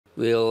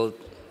We'll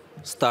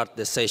start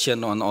the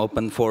session on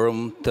Open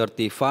Forum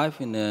 35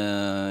 in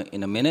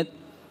a minute.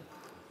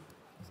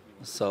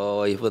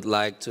 So I would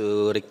like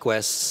to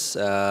request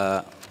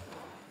the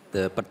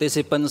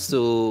participants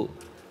to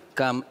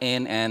come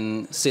in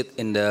and sit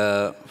in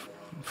the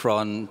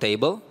front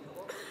table.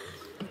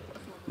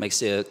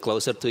 Makes it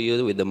closer to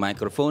you with the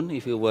microphone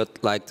if you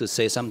would like to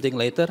say something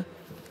later.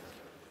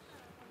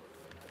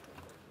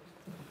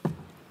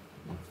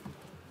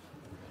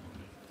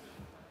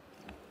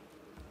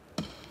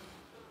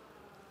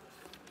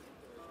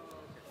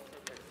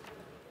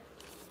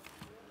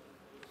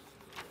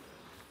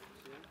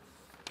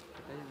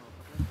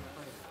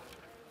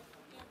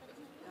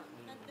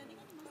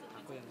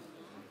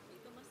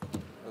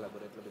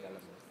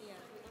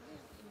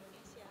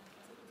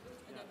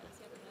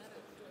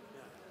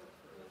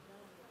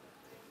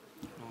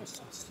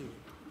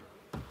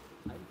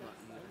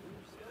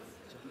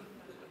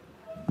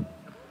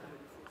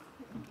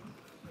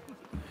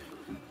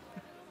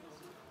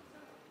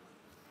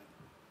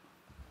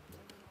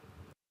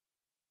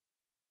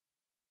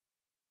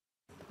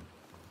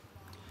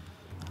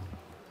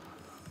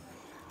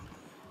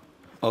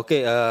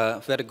 Okay,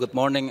 very good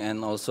morning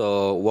and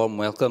also warm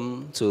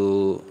welcome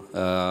to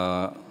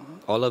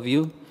all of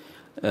you.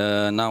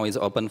 Now is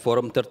Open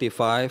Forum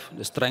 35,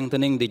 the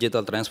Strengthening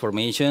Digital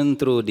Transformation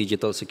Through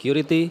Digital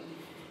Security.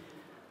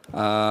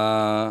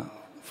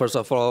 First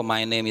of all,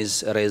 my name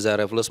is Reza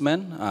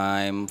Reflusman.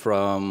 I'm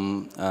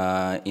from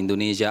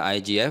Indonesia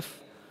IGF,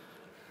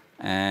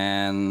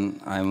 and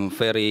I'm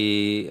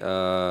very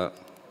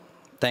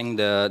thank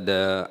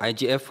the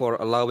IGF for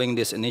allowing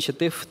this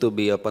initiative to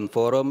be open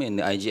forum in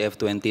the IGF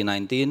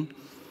 2019.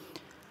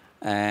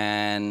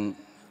 And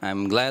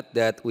I'm glad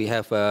that we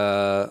have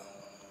a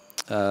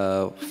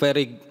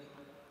very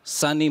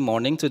sunny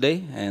morning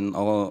today, and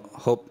I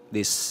hope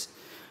this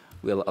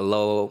will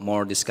allow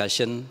more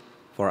discussion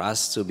for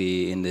us to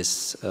be in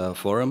this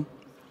forum.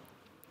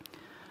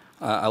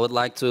 I would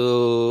like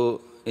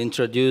to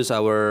introduce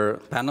our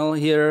panel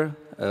here.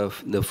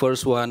 The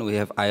first one, we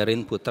have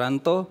Irene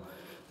Putranto,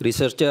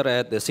 researcher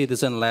at the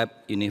Citizen Lab,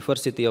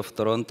 University of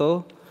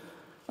Toronto.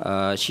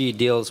 She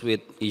deals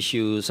with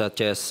issues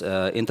such as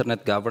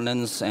internet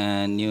governance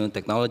and new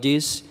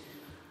technologies.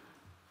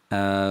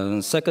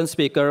 Second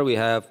speaker, we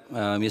have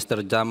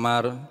Mr.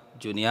 Jamar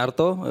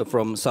Juniarto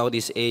from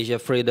Southeast Asia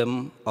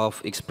Freedom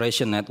of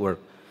Expression Network.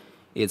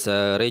 It's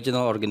a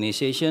regional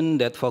organization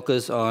that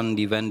focuses on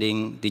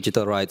defending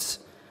digital rights.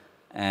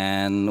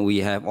 And we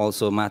have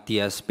also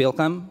Matthias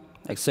Pilkam,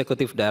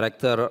 Executive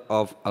Director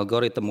of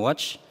Algorithm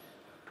Watch.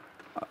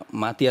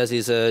 Matthias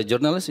is a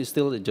journalist, he's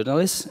still a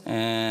journalist,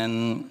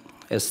 and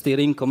a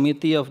steering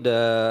committee of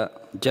the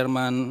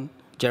Germany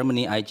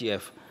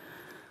IGF.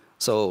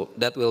 So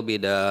that will be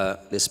the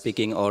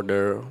speaking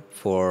order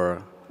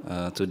for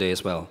today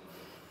as well.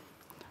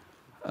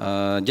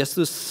 Just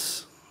to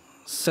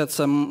set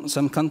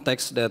some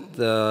context, that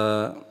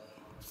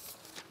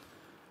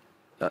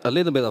a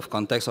little bit of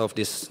context of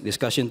this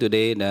discussion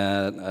today,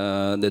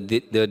 that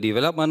the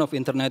development of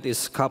internet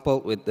is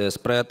coupled with the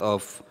spread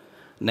of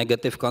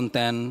negative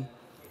content,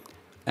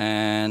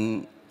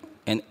 and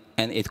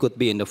it could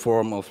be in the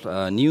form of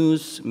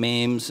news,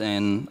 memes,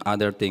 and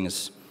other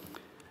things.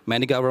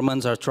 Many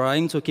governments are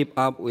trying to keep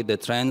up with the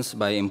trends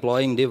by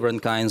employing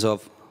different kinds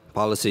of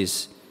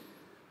policies,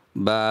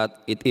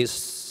 but it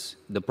is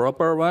the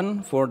proper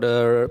one for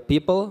the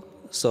people.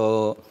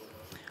 So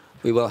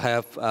we will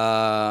have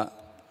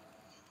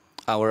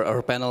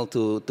our panel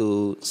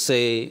to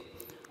say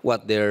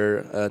what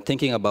they're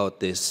thinking about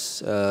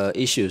these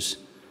issues.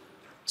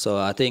 So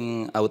I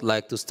think I would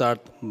like to start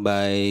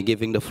by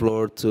giving the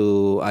floor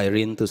to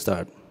Irene to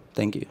start.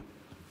 Thank you.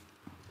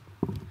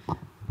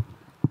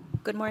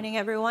 Good morning,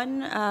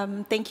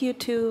 everyone. Thank you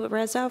to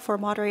Reza for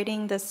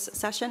moderating this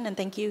session, and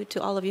thank you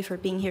to all of you for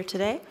being here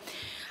today.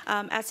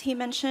 As he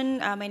mentioned,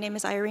 my name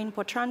is Irene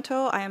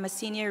Potranto. I am a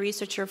senior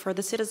researcher for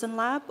the Citizen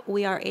Lab.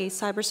 We are a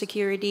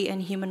cybersecurity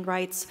and human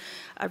rights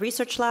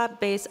research lab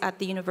based at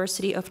the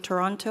University of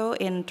Toronto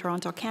in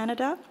Toronto,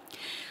 Canada.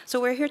 So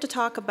we're here to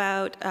talk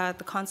about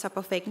the concept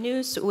of fake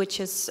news, which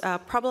is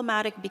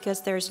problematic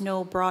because there's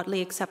no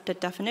broadly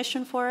accepted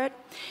definition for it.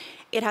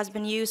 It has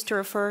been used to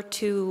refer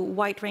to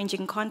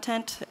wide-ranging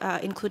content,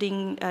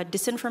 including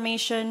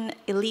disinformation,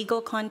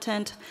 illegal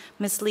content,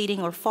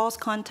 misleading or false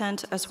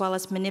content, as well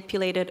as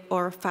manipulated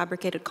or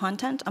fabricated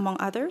content, among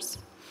others.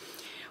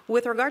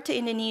 With regard to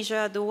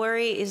Indonesia, the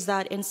worry is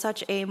that in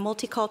such a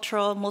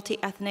multicultural,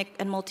 multi-ethnic,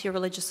 and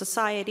multi-religious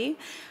society,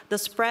 the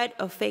spread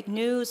of fake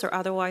news, or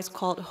otherwise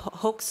called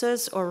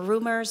hoaxes or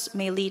rumors,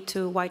 may lead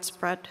to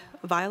widespread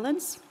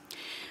violence.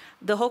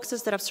 The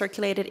hoaxes that have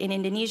circulated in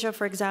Indonesia,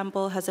 for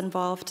example, has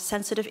involved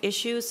sensitive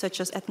issues such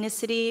as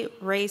ethnicity,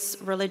 race,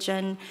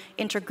 religion,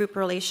 intergroup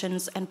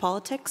relations, and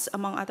politics,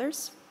 among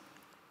others.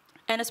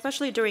 And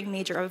especially during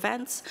major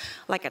events,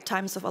 like at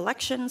times of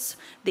elections,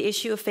 the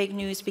issue of fake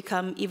news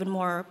become even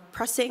more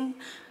pressing,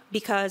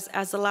 because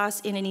as the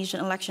last Indonesian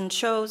election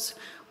shows,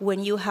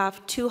 when you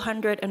have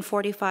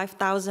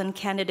 245,000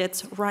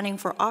 candidates running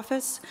for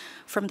office,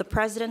 from the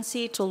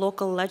presidency to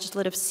local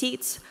legislative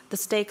seats, the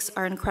stakes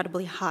are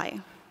incredibly high.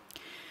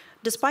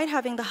 Despite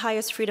having the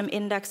highest freedom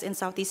index in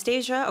Southeast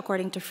Asia,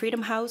 according to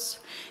Freedom House,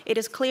 it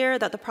is clear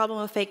that the problem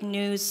of fake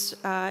news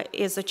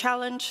is a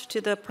challenge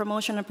to the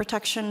promotion and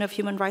protection of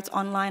human rights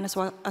online as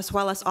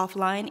well as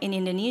offline in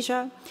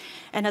Indonesia,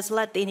 and has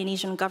led the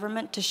Indonesian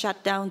government to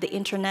shut down the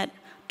internet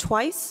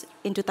twice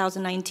in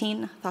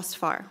 2019 thus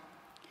far.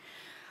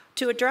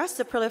 To address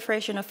the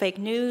proliferation of fake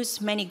news,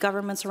 many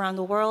governments around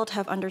the world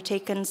have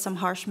undertaken some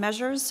harsh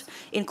measures,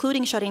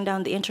 including shutting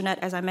down the internet,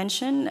 as I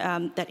mentioned,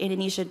 that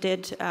Indonesia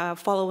did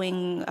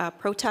following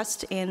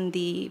protest in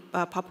the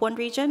Papuan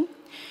region.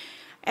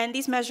 And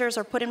these measures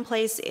are put in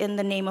place in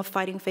the name of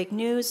fighting fake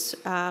news.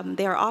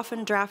 They are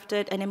often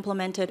drafted and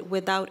implemented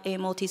without a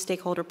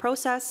multi-stakeholder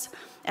process,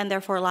 and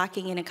therefore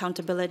lacking in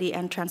accountability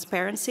and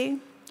transparency.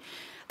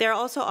 They are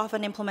also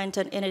often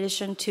implemented in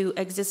addition to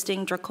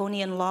existing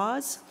draconian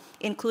laws,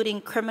 including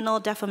criminal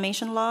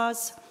defamation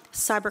laws,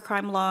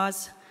 cybercrime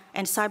laws,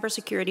 and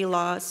cybersecurity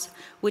laws,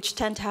 which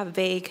tend to have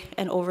vague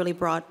and overly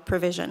broad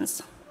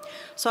provisions.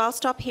 So I'll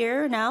stop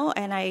here now,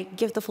 and I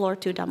give the floor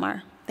to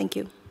Damar. Thank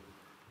you.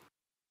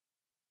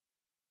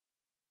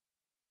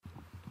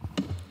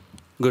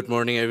 Good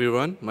morning,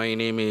 everyone. My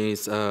name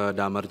is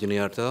Damar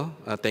Juniarto.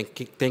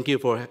 Thank you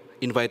for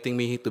inviting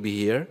me to be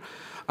here.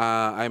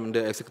 I'm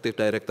the Executive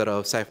Director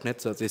of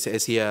SafeNet, Southeast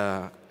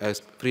Asia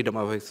Freedom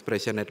of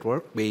Expression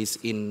Network,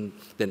 based in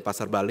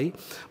Denpasar, Bali.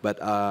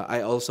 But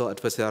I also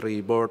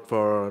advisory board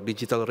for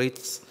Digital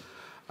Reach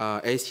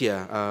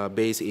Asia,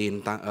 based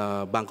in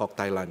Bangkok,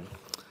 Thailand.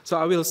 So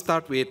I will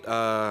start with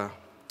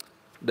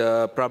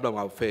the problem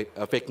of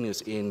fake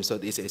news in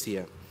Southeast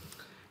Asia.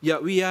 Yeah,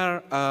 we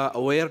are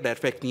aware that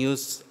fake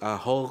news,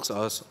 hoax,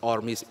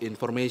 or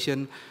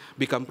misinformation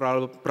become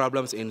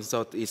problems in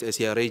Southeast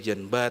Asia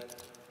region,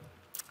 but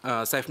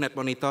SafeNet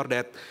monitor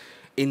that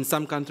in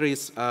some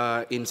countries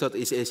in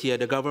Southeast Asia,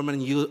 the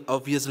government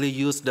obviously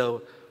use the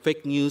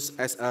fake news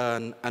as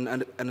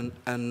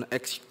an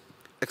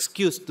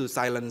excuse to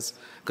silence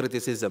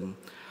criticism,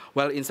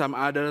 while in some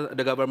other,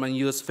 the government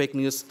use fake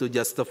news to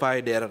justify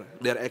their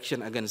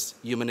action against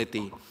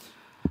humanity.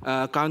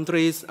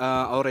 Countries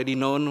already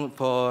known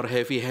for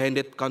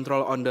heavy-handed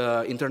control on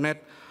the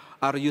internet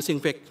are using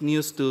fake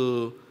news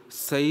to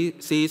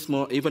seize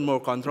even more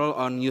control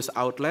on news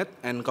outlet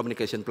and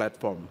communication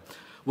platform.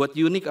 What's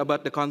unique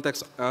about the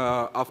context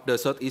of the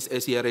Southeast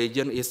Asia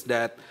region is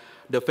that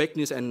the fake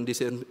news and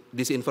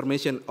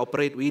disinformation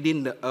operate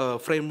within the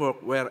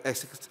framework where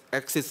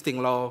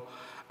existing law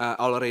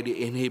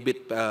already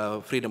inhibit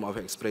freedom of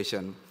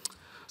expression.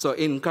 So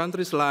in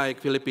countries like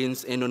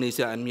Philippines,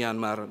 Indonesia, and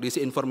Myanmar,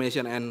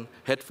 disinformation and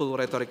hateful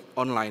rhetoric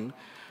online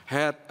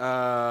had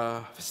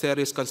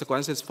serious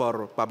consequences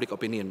for public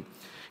opinion.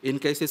 In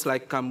cases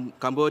like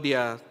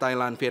Cambodia,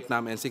 Thailand,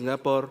 Vietnam, and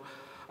Singapore,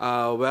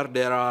 where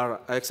there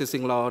are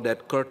existing laws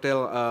that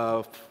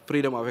curtail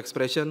freedom of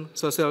expression,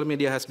 social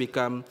media has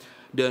become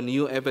the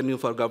new avenue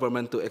for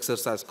government to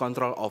exercise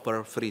control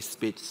over free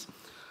speech.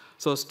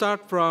 So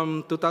start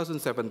from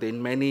 2017,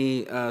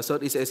 many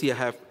Southeast Asia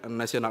have a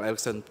national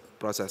election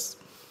process.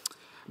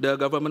 The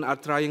government are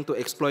trying to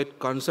exploit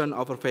concern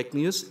over fake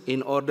news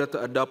in order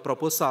to adopt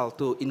proposal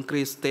to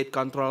increase state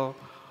control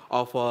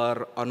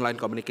over online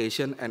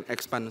communication and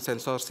expand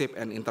censorship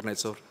and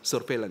internet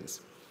surveillance.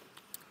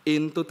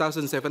 In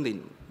 2017,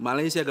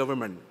 Malaysia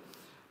government,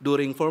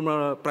 during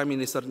former Prime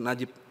Minister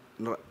Najib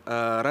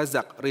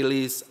Razak,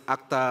 released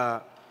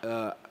Akta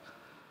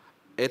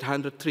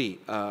 803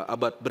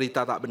 about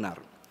berita tak benar.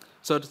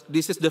 So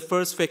this is the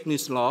first fake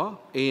news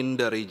law in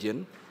the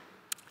region,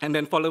 and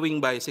then following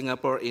by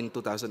Singapore in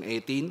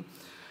 2018.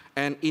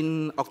 And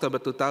in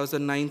October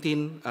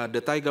 2019,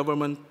 the Thai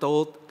government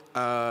told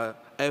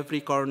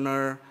every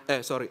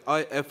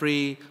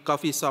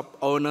coffee shop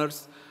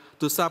owners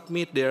to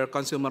submit their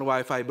consumer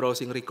Wi-Fi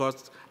browsing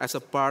records as a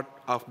part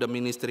of the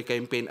ministry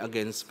campaign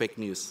against fake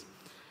news.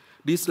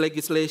 This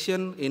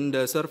legislation in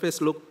the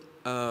surface looked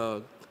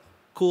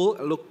cool,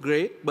 looked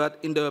great, but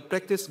in the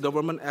practice,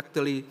 government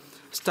actually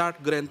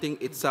start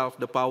granting itself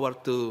the power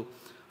to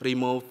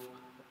remove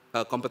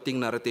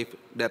competing narrative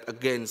that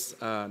against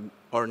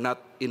or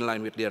not in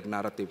line with their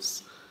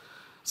narratives.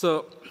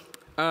 So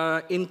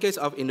in case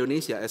of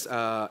Indonesia, as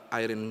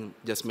Irene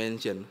just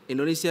mentioned,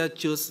 Indonesia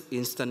chose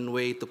instant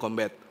way to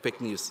combat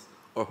fake news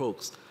or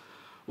hoax,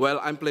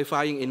 while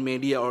amplifying in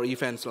media or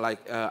events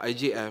like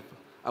IGF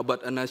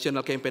about a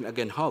national campaign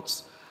against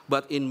hoax.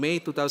 But in May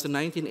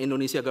 2019,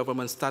 Indonesia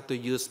government started to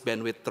use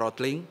bandwidth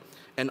throttling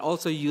and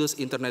also use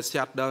internet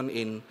shutdown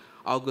in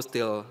August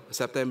till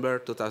September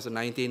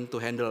 2019 to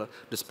handle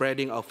the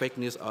spreading of fake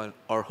news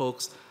or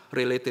hoax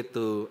related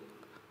to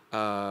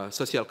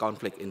social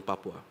conflict in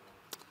Papua.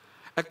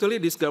 Actually,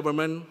 this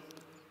government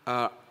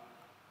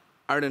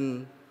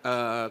aren't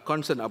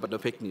concerned about the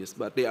fake news,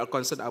 but they are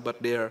concerned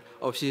about their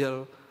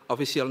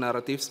official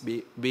narratives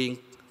being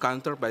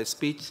countered by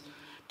speech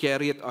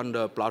carried on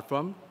the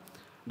platform.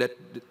 that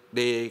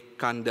they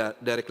can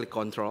directly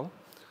control.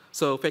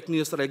 So fake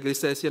news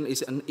legislation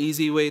is an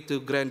easy way to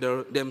grant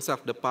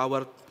themselves the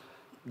power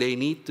they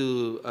need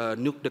to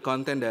nuke the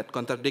content that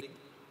contradict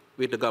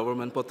with the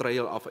government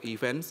portrayal of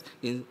events,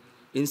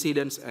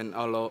 incidents, and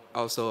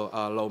also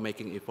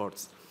lawmaking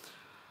efforts.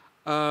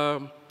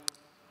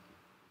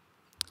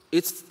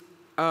 It's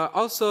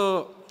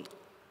also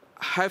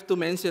have to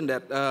mention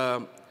that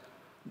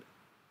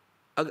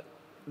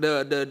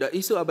the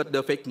issue about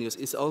the fake news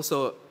is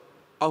also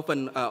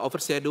often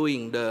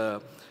overshadowing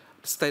the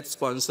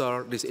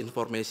state-sponsored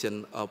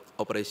disinformation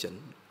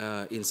operation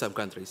in some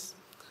countries.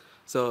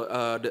 So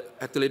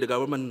actually the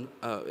government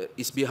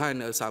is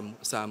behind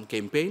some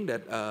campaign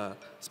that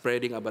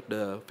spreading about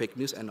the fake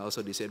news and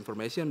also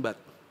disinformation, but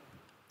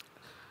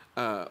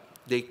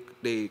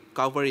they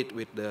cover it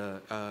with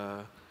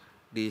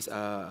this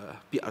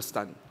PR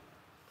stunt.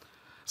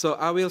 So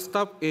I will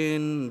stop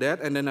in that,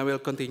 and then I will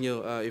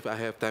continue if I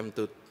have time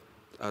to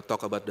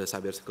talk about the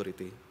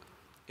cybersecurity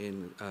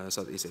in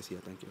Southeast Asia.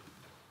 Thank you.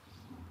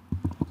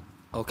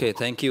 Okay,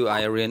 thank you,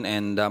 Irene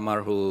and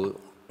Damar, who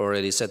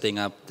already setting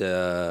up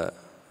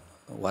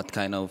what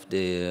kind of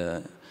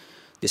the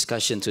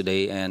discussion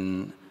today,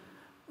 and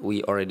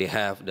we already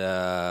have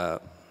the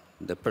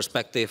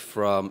perspective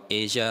from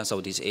Asia,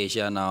 Southeast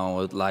Asia. Now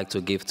I would like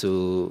to give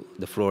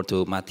the floor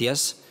to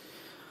Matthias,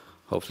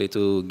 hopefully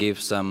to give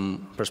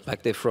some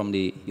perspective from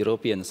the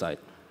European side.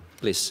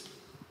 Please.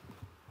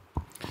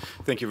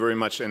 Thank you very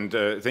much, and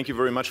thank you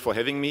very much for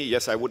having me.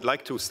 Yes, I would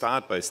like to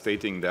start by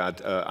stating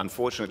that,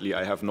 unfortunately,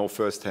 I have no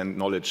first-hand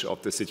knowledge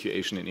of the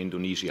situation in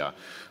Indonesia.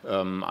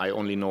 I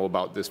only know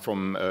about this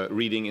from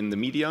reading in the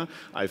media.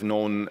 I've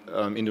known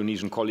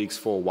Indonesian colleagues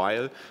for a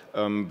while,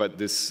 but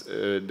this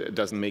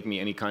doesn't make me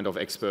any kind of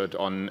expert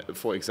on,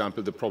 for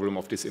example, the problem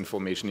of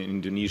disinformation in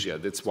Indonesia.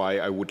 That's why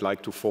I would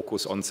like to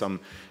focus on some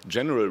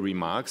general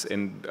remarks,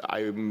 and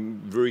I'm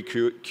very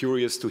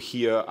curious to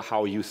hear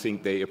how you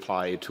think they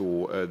apply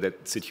to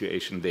that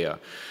situation there.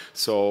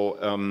 So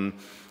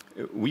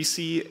we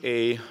see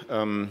a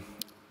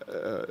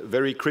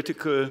very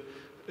critical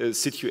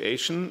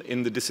situation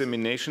in the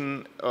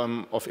dissemination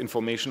of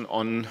information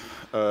on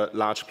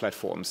large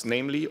platforms,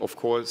 namely, of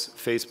course,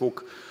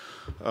 Facebook,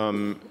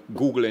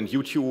 Google and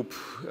YouTube,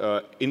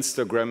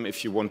 Instagram,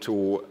 if you want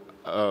to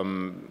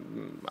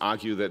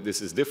argue that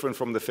this is different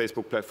from the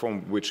Facebook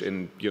platform, which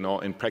in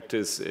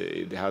practice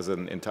it has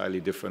an entirely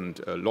different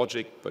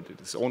logic, but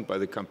it is owned by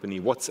the company,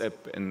 WhatsApp,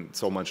 and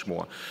so much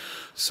more.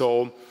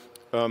 So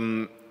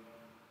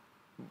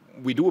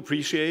we do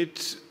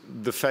appreciate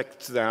the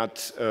fact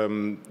that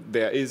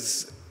there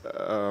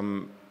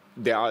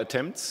are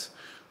attempts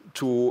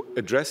to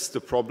address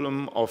the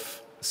problem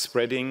of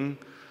spreading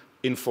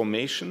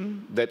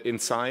information that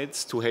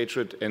incites to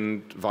hatred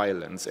and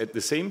violence. At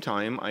the same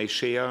time, I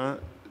share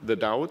the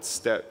doubts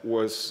that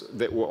were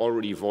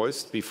already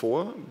voiced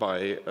before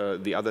by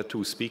the other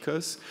two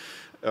speakers,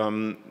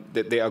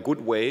 that there are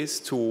good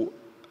ways to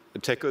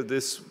tackle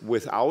this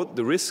without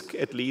the risk,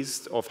 at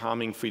least, of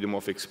harming freedom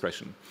of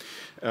expression.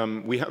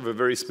 We have a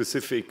very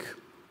specific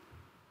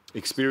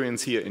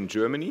experience here in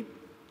Germany,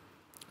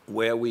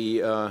 where we,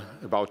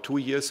 about 2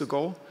 years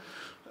ago,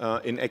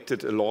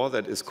 enacted a law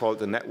that is called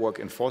the Network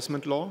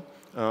Enforcement Law.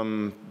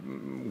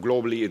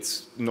 Globally,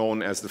 it's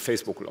known as the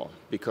Facebook law,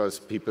 because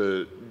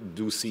people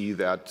do see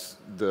that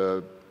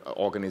the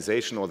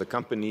organization or the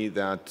company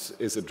that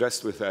is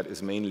addressed with that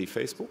is mainly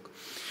Facebook.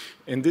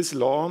 And this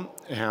law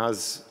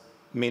has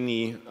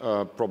many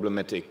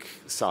problematic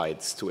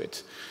sides to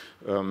it.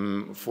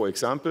 For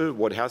example,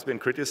 what has been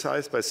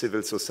criticized by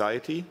civil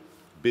society,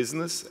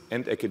 business,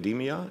 and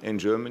academia in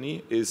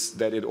Germany is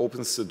that it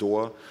opens the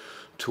door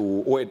to,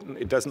 or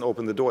it doesn't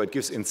open the door, it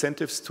gives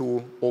incentives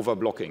to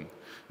overblocking,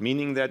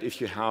 meaning that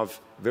if you have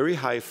very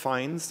high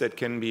fines that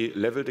can be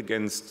leveled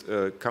against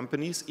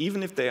companies,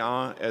 even if they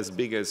are as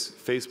big as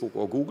Facebook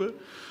or Google,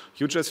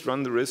 you just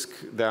run the risk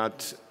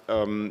that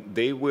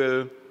they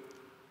will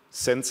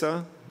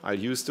censor, I'll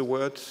use the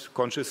word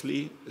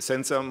consciously,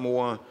 censor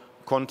more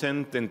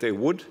content than they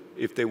would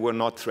if they were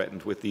not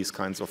threatened with these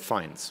kinds of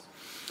fines.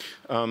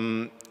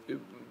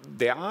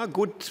 There are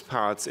good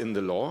parts in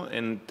the law,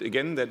 and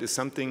again, that is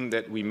something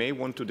that we may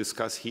want to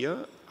discuss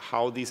here,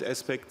 how these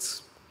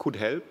aspects could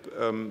help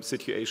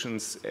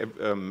situations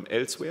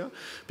elsewhere.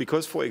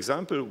 Because, for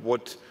example,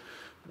 what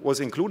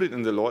was included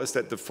in the law is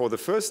that for the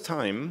first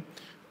time,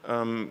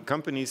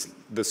 companies,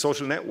 the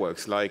social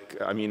networks, like,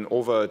 I mean,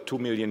 over 2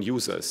 million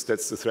users,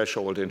 that's the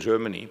threshold in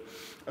Germany,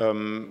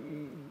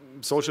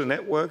 social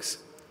networks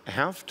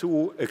have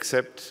to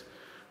accept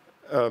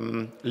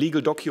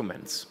legal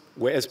documents,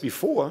 whereas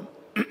before,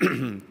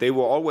 they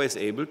were always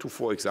able to,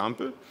 for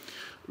example,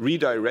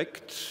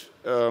 redirect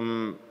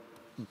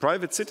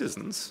private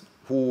citizens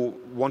who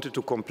wanted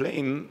to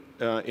complain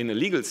in a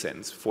legal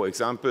sense. For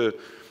example,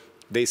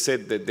 they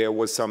said that there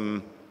was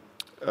some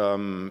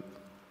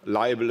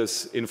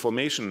libelous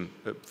information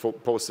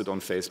posted on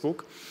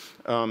Facebook,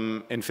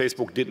 and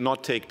Facebook did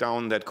not take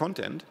down that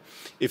content.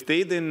 If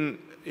they then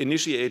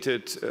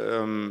initiated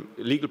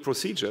legal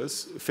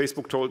procedures,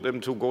 Facebook told them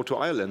to go to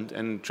Ireland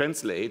and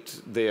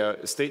translate their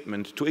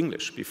statement to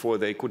English before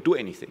they could do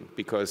anything,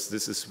 because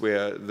this is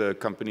where the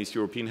company's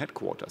European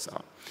headquarters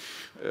are.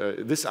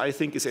 This, I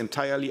think, is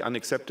entirely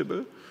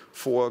unacceptable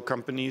for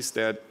companies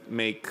that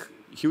make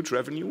huge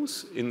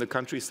revenues in the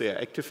countries they are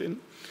active in.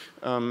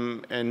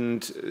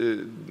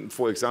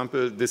 For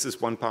example, this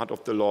is one part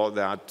of the law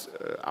that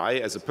I,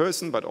 as a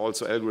person, but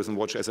also Algorithm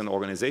Watch as an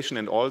organization,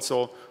 and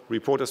also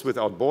Reporters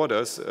Without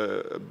Borders,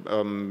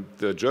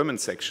 the German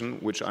section,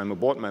 which I'm a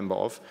board member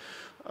of,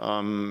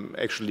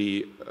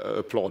 actually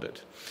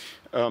applauded.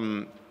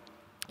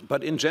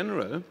 But in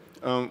general,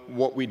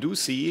 what we do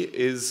see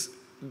is,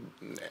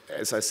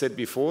 as I said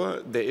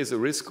before, there is a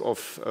risk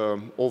of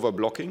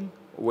over-blocking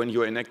when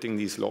you're enacting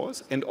these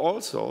laws. And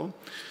also,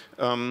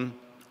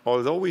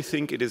 although we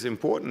think it is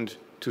important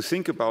to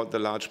think about the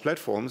large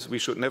platforms, we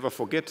should never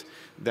forget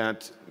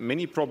that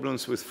many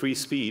problems with free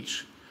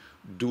speech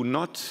do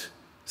not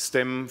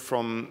stem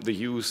from the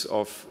use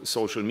of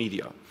social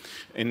media.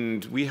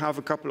 And we have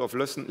a couple of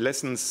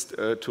lessons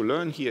to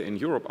learn here in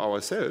Europe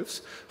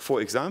ourselves.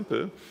 For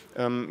example,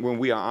 when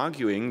we are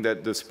arguing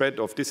that the spread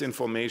of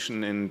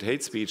disinformation and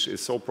hate speech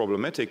is so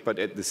problematic, but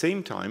at the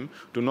same time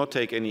do not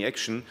take any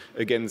action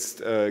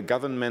against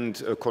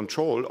government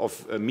control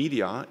of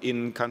media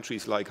in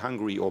countries like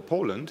Hungary or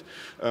Poland,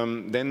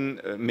 then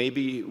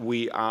maybe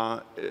we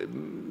are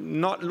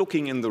not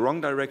looking in the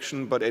wrong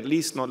direction, but at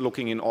least not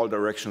looking in all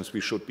directions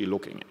we should be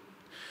looking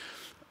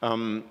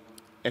in.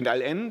 And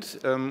I'll end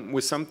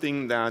with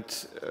something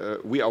that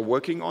we are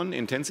working on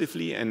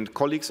intensively, and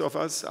colleagues of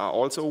us are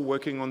also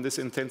working on this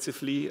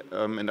intensively.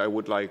 And I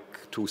would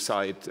like to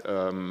cite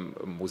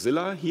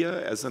Mozilla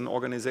here as an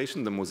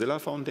organization, the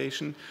Mozilla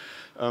Foundation.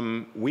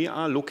 We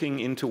are looking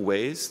into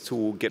ways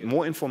to get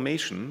more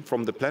information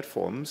from the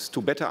platforms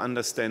to better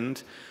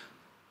understand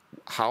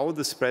how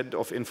the spread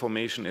of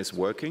information is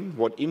working,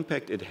 what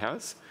impact it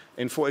has,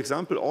 and for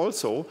example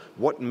also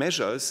what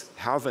measures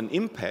have an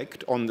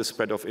impact on the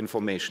spread of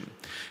information.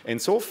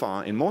 And so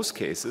far, in most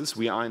cases,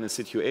 we are in a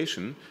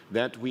situation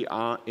that we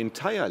are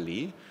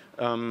entirely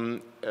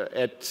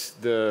at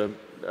the,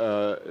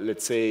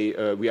 let's say,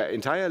 we are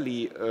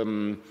entirely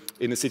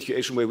in a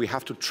situation where we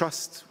have to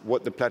trust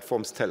what the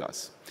platforms tell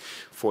us.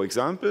 For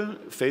example,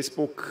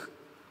 Facebook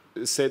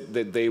said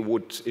that they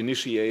would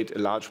initiate a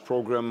large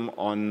program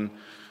on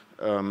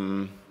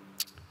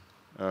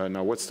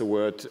now what's the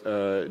word,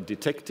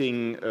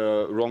 detecting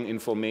wrong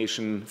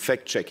information,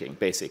 fact-checking,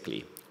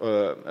 basically,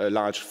 a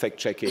large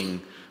fact-checking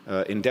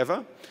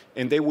endeavor.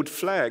 And they would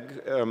flag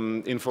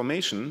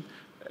information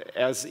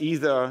as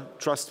either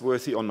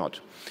trustworthy or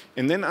not.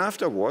 And then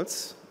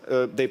afterwards,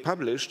 they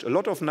published a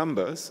lot of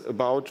numbers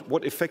about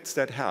what effects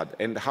that had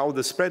and how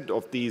the spread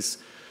of these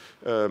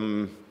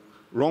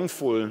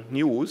wrongful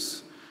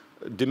news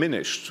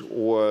diminished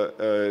or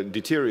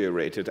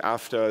deteriorated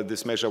after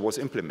this measure was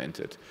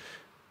implemented.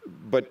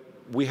 But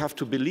we have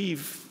to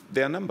believe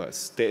their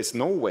numbers. There is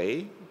no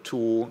way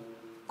to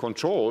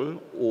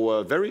control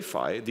or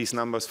verify these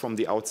numbers from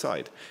the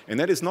outside. And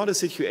that is not a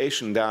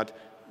situation that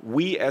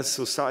we as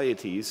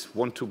societies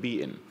want to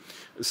be in.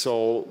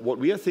 So what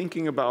we are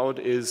thinking about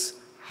is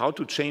how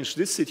to change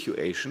this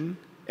situation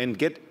and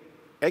get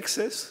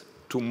access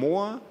to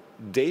more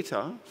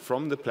data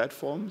from the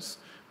platforms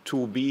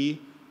to be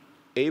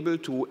able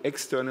to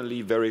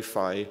externally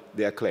verify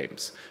their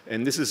claims.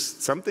 And this is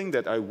something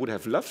that I would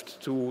have loved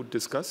to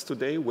discuss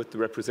today with the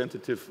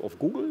representative of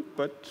Google,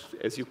 but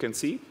as you can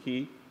see,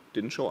 he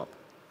didn't show up.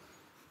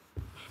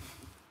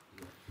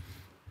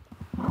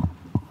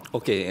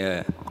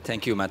 Okay,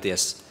 thank you,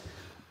 Matthias.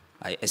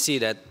 I see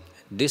that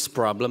this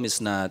problem is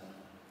not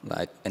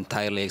like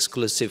entirely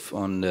exclusive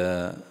on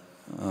the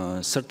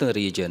certain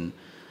region.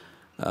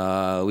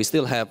 We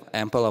still have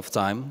ample of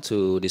time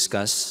to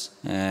discuss,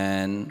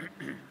 and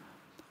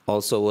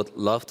also would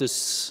love to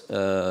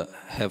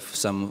have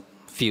some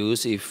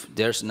views if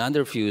there's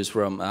another views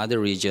from other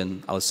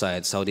region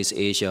outside Southeast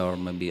Asia or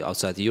maybe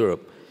outside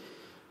Europe.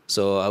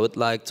 So I would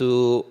like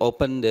to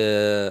open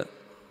the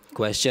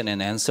question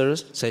and answer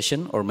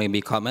session, or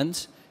maybe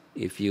comments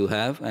if you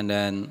have, and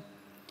then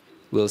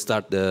we'll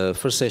start the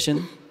first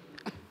session.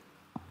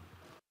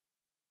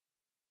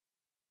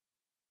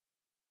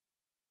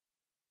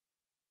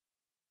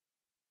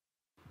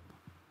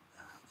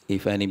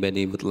 If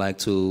anybody would like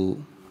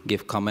to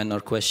give comment or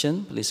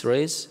question, please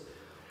raise.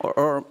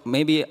 Or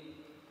maybe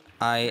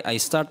I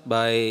start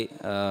by,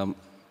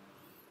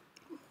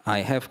 I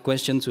have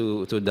question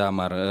to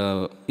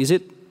Damar. Is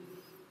it,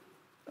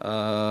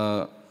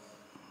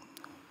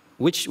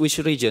 which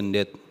region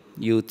that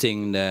you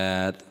think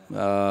that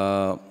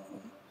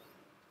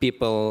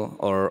people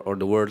or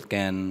the world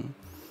can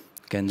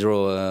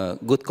draw a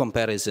good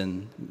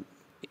comparison?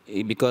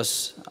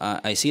 Because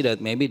I see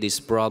that maybe this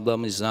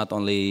problem is not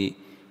only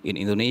in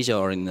Indonesia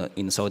or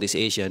in Southeast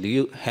Asia. Do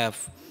you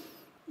have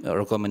a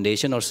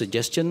recommendation or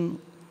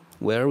suggestion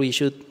where we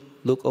should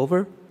look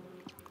over?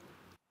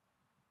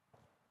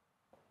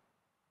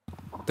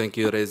 Thank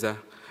you, Reza.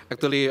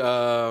 Actually,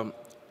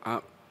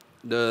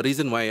 the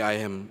reason why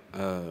I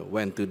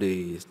went to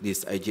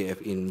this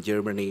IGF in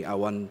Germany, I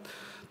want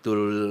to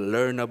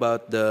learn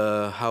about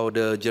how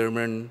the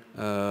German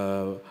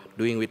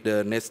doing with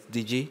the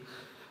NetzDG,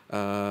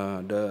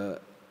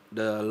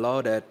 the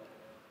law that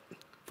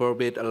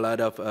forbid a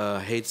lot of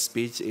hate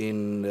speech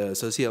in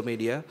social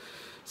media,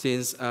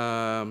 since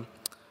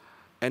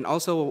and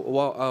also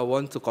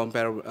want to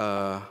compare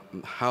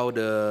how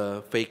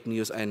the fake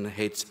news and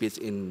hate speech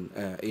in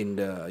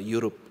the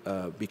Europe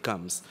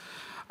becomes.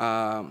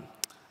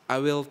 I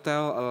will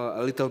tell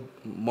a little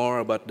more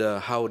about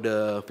how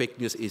the fake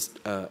news is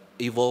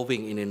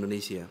evolving in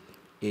Indonesia,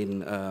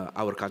 in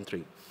our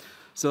country.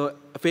 So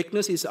fake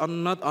news is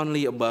not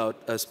only about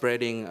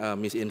spreading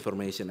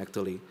misinformation.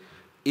 Actually,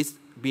 it's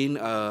being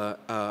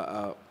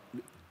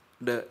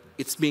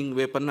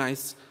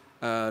weaponized,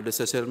 the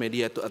social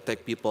media, to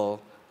attack people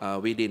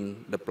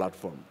within the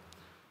platform.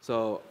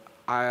 So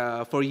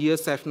for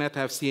years, SafeNet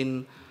have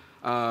seen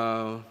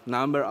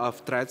number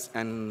of threats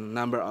and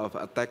number of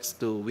attacks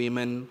to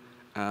women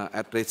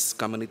at-risk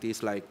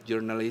communities like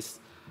journalists,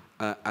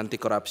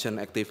 anti-corruption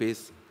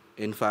activists,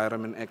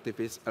 environment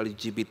activists,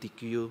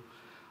 LGBTQ,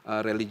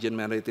 religion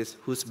minorities,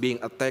 who's being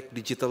attacked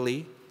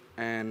digitally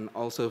and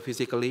also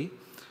physically.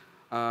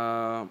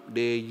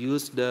 They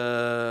use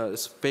the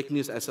fake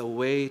news as a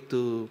way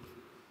to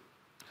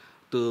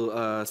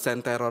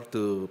send terror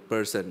to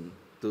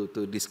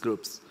these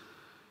groups.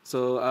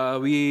 So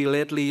we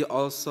lately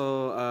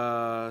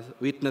also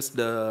witnessed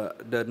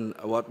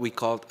what we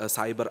called a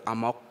cyber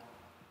amok,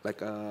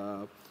 like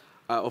a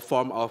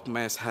form of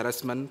mass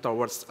harassment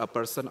towards a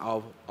person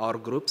or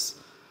groups,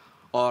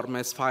 or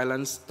mass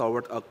violence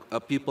toward a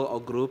people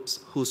or groups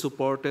who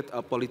supported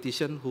a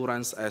politician who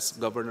runs as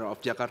governor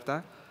of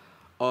Jakarta,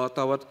 or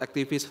toward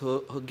activists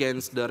who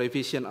against the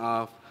revision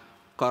of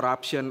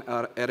Corruption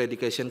or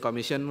Eradication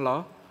Commission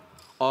law,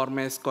 or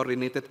mass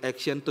coordinated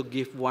action to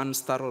give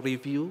one-star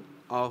review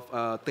of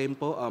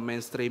Tempo, a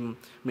mainstream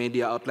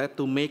media outlet,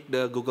 to make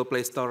the Google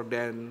Play Store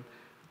then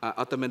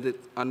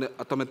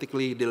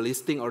automatically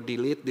delisting or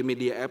delete the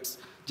media apps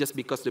just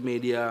because the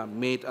media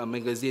made a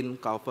magazine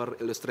cover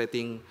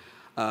illustrating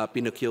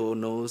Pinocchio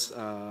nose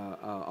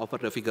over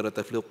the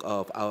figurative look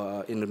of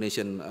our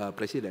Indonesian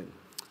president.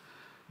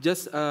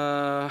 Just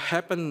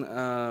happened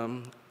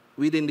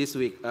within this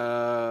week,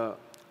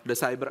 the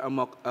cyber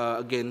amok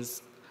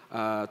against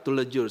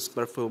Tulejur's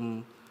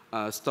perfume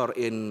store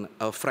in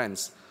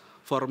France,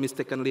 for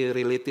mistakenly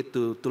related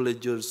to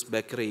Tulejur's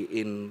bakery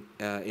in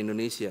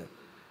Indonesia.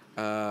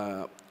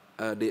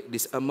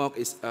 This amok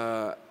is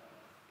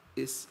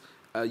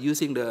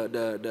using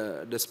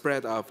the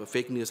spread of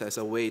fake news as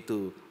a way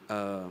to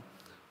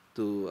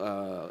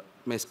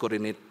mass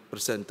coordinate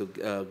person to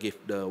give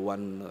the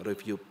one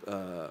review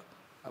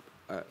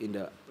in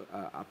the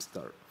App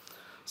Store.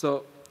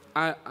 So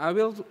I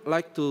will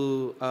like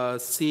to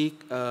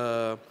seek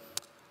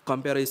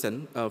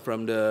comparison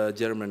from the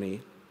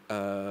Germany,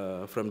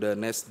 from the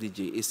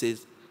NetzDG. Is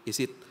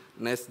it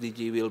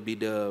NetzDG will be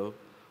the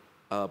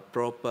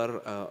proper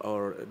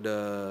or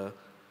the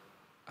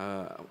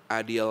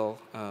ideal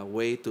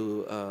way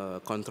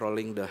to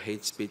controlling the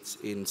hate speech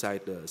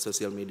inside the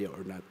social media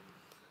or not?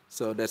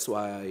 So that's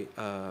why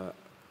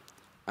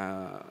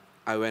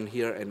I went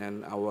here, and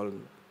then I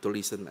want to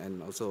listen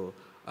and also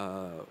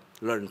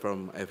learn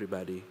from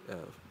everybody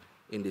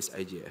in this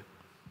IGF.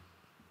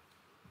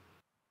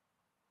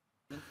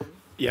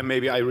 Yeah,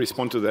 maybe I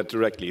respond to that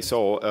directly.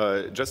 So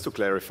just to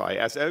clarify,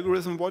 as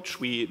Algorithm Watch,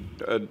 we,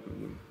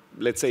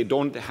 let's say,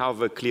 don't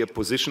have a clear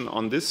position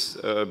on this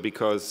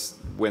because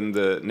when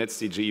the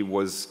NetzDG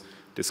was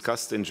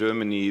discussed in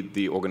Germany,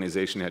 the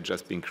organization had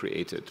just been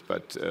created.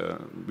 But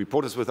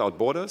Reporters Without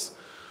Borders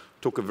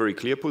took a very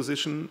clear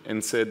position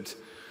and said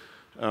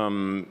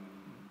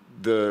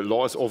the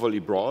law is overly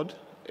broad,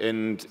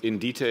 and in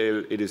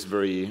detail it is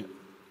very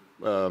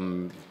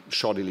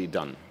shoddily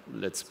done.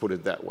 Let's put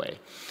it that way.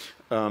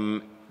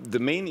 The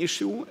main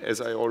issue,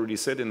 as I already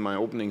said in my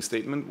opening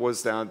statement,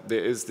 was that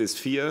there is this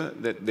fear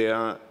that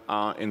there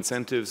are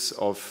incentives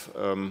of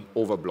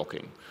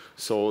overblocking,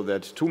 so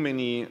that too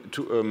many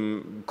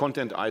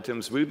content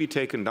items will be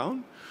taken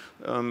down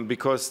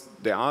because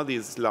there are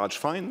these large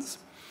fines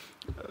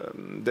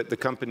that the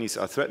companies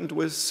are threatened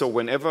with. So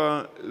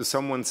whenever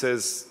someone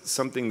says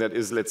something that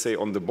is, let's say,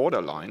 on the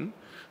borderline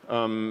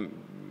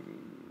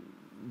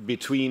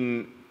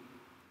between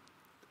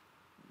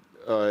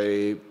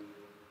a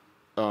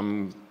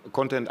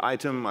content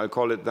item, I'll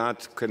call it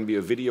that, can be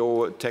a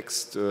video,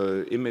 text,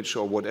 image,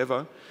 or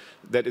whatever,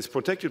 that is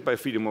protected by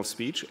freedom of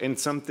speech, and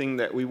something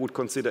that we would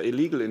consider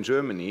illegal in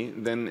Germany,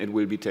 then it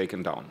will be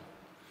taken down.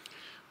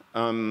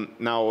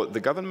 Now, the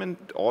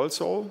government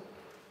also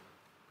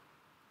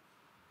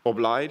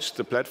obliged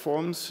the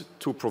platforms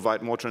to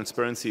provide more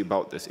transparency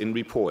about this in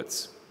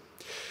reports.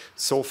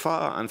 So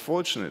far,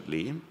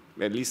 unfortunately,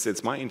 at least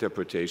that's my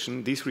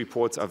interpretation, these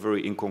reports are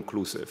very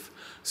inconclusive.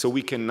 So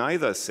we can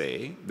neither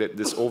say that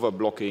this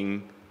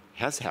overblocking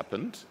has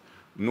happened,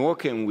 nor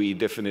can we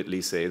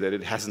definitely say that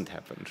it hasn't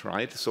happened,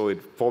 right? So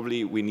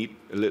we need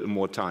a little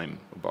more time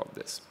about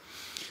this.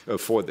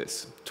 for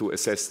this, to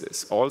assess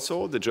this.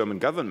 Also, the German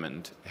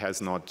government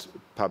has not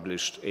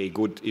published a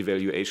good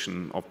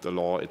evaluation of the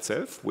law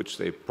itself, which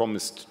they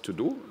promised to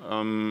do,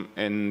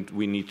 and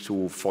we need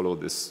to follow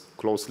this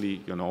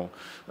closely, you know.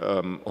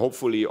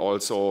 Hopefully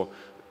also,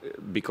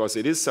 because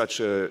it is such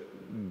a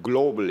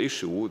global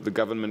issue, the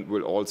government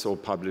will also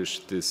publish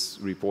this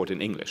report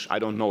in English. I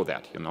don't know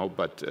that, you know,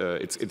 but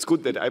it's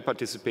good that I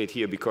participate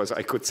here because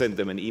I could send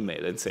them an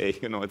email and say,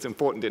 you know, it's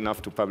important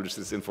enough to publish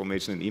this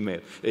information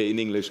in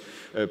English,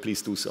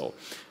 please do so.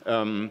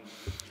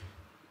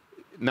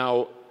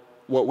 Now,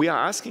 what we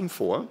are asking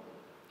for,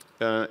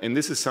 and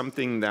this is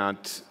something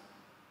that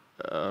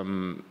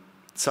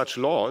such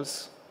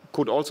laws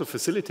could also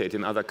facilitate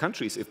in other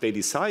countries if they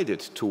decided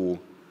to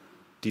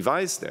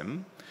devise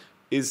them,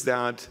 is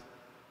that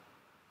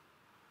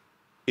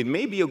it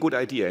may be a good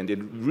idea, and it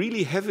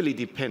really heavily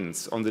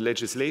depends on the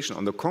legislation,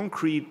 on the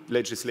concrete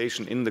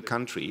legislation in the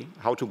country,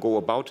 how to go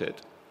about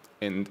it.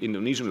 And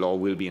Indonesian law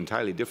will be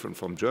entirely different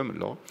from German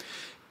law.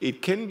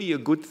 It can be a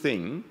good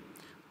thing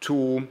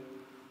to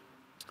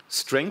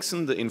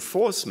strengthen the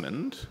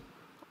enforcement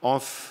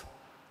of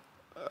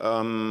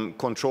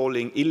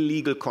controlling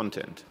illegal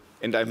content.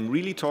 And I'm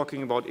really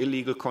talking about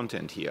illegal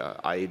content here.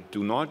 I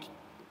do not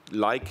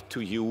like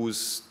to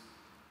use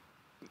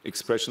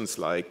expressions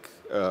like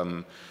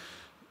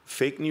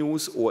fake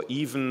news or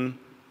even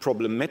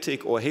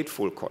problematic or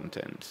hateful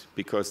content,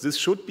 because this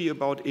should be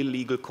about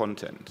illegal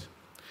content.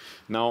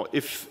 Now,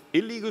 if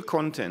illegal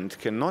content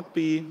cannot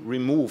be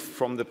removed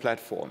from the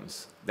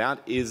platforms, that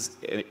is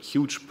a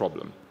huge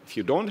problem. If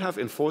you don't have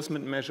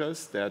enforcement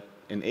measures that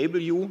enable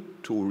you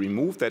to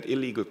remove that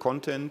illegal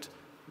content,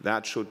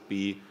 that should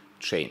be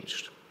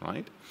changed,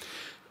 right?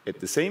 At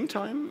the same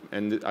time,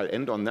 and I'll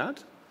end on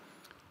that,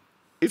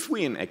 if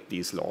we enact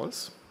these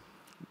laws,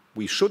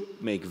 we should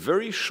make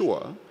very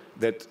sure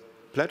that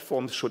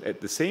platforms should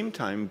at the same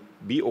time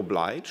be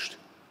obliged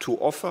to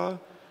offer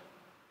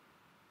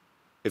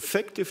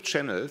effective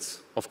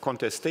channels of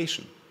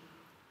contestation.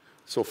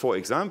 So, for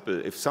example,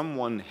 if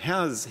someone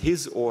has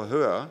his or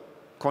her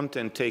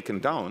content taken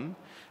down,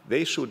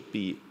 they should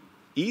be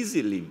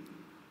easily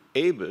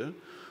able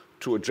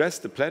to address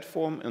the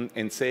platform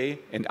and say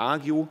and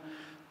argue,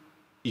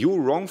 you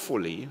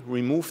wrongfully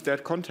removed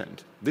that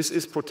content. This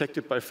is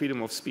protected by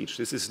freedom of speech.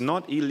 This is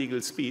not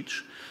illegal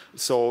speech,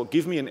 so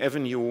give me an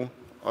avenue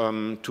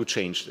to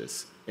change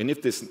this. And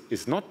if this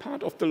is not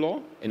part of the law,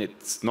 and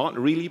it's not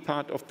really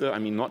part of the, I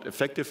mean, not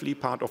effectively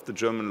part of the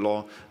German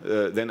law,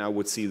 then I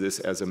would see this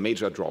as a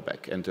major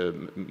drawback and a,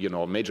 you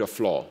know, major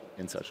flaw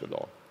in such a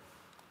law.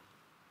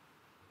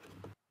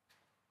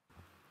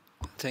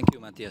 Thank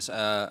you, Matthias.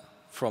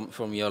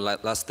 From your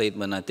last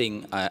statement, I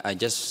think I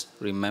just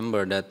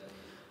remember that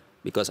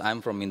because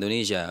I'm from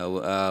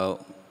Indonesia.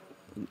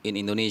 In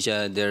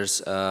Indonesia,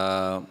 there's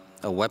a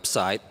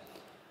website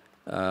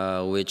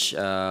which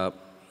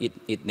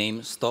it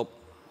named Stop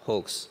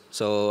Hoax.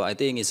 So I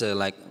think it's a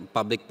like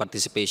public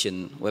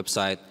participation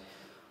website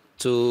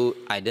to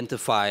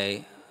identify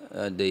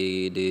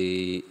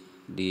the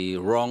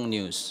wrong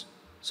news.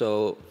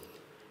 So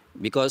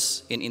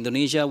because in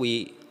Indonesia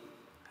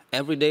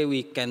every day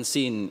we can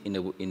see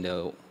in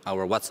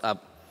our WhatsApp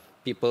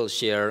people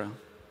share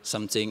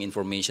something,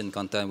 information,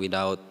 content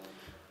without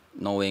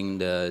knowing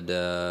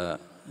the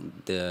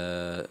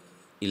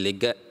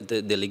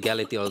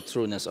legality or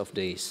trueness of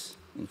this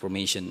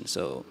information.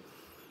 So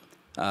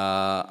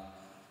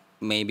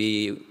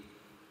maybe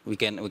we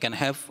can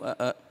have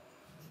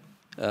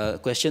a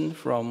question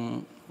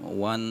from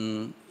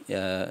one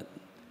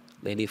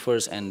lady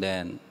first and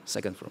then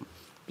second from,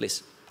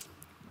 please.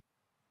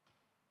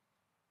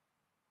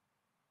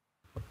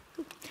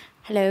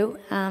 Hello,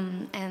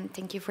 and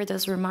thank you for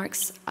those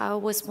remarks. I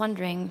was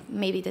wondering,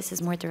 maybe this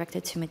is more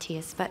directed to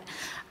Matthias, but...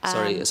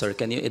 Sorry,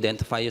 can you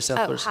identify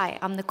yourself first? Hi,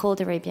 I'm Nicole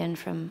Darabian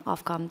from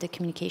Ofcom, the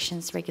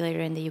communications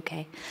regulator in the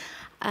UK.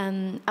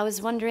 I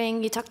was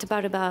wondering, you talked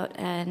about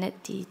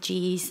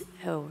NetDGs,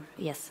 oh,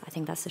 yes, I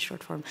think that's the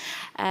short form.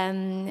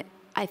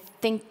 I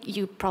think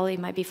you probably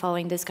might be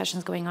following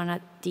discussions going on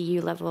at the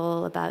EU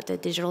level about the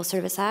Digital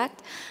Service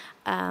Act.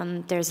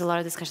 There's a lot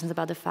of discussions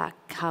about the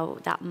fact how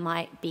that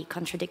might be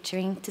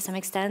contradictory to some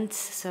extent,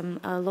 some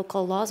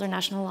local laws or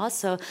national laws.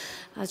 So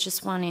I was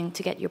just wanting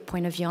to get your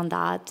point of view on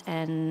that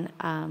and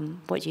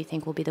what do you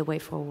think will be the way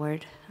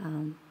forward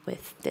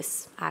with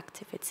this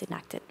act if it's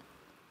enacted?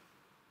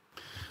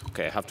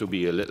 Okay, I have to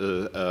be a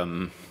little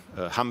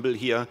humble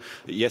here.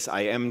 Yes,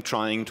 I am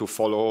trying to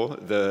follow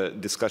the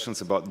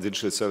discussions about the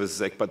Digital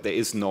Services Act, but there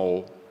is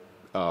no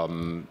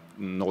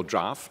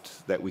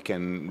draft that we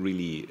can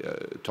really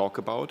talk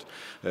about.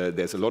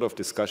 There's a lot of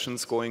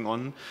discussions going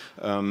on,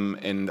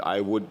 and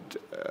I would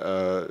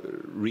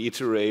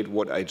reiterate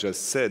what I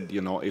just said.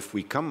 You know, if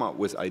we come up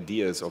with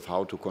ideas of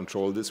how to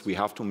control this, we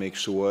have to make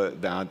sure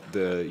that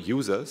the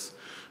users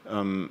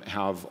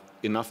have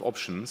enough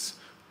options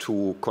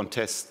to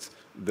contest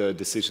the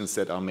decisions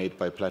that are made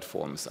by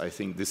platforms. I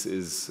think this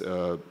is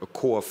a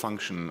core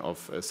function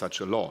of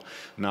such a law.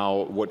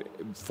 Now,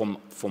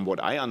 from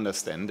what I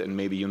understand, and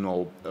maybe you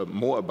know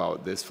more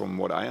about this, from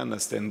what I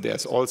understand,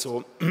 there's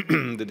also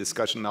the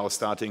discussion now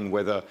starting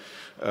whether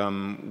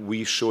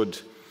we should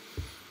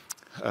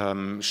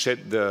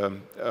shed the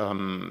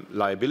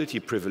liability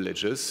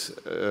privileges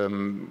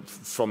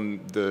from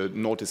the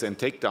notice and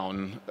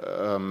takedown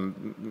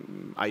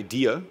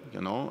idea,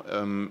 you know,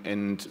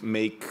 and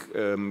make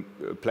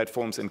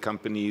platforms and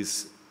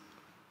companies,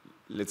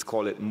 let's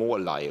call it, more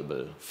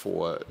liable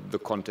for the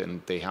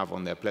content they have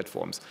on their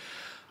platforms.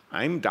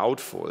 I'm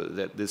doubtful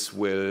that this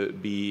will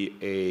be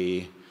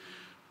a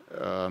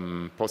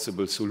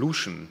possible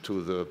solution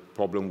to the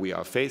problem we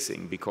are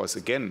facing, because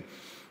again,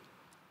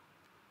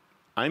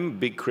 I'm a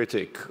big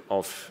critic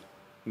of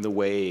the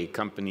way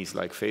companies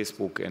like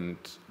Facebook and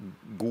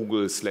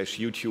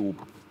Google/YouTube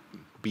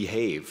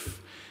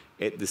behave.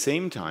 At the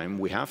same time,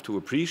 we have to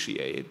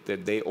appreciate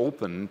that they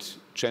opened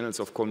channels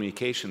of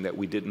communication that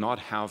we did not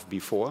have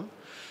before,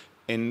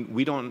 and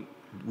we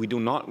do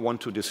not want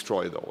to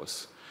destroy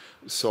those.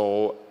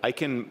 So I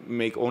can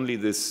make only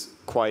this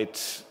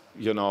quite,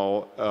 you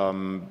know,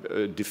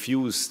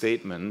 diffuse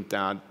statement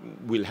that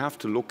we'll have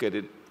to look at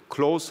it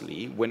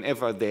closely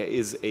whenever there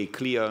is a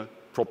clear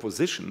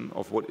proposition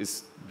of what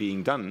is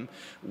being done,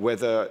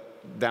 whether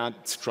that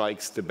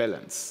strikes the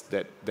balance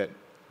that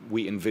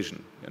we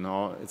envision. You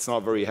know, it's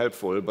not very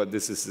helpful, but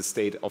this is the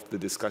state of the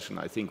discussion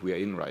I think we are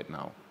in right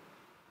now.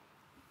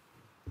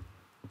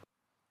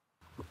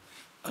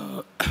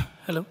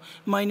 Hello,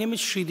 my name is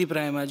Sridip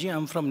Rayamaji.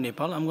 I'm from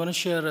Nepal. I'm going to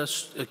share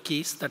a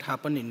case that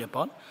happened in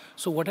Nepal.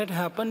 So what had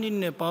happened in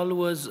Nepal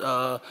was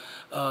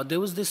there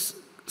was this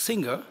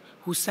singer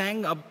who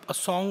sang a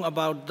song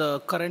about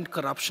the current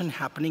corruption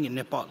happening in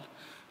Nepal.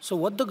 So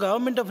what the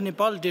government of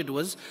Nepal did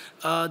was,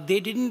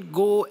 they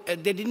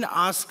didn't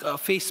ask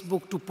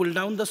Facebook to pull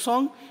down the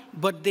song,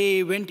 but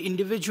they went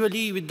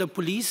individually with the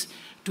police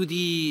to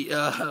the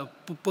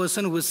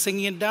person who was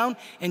singing it down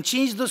and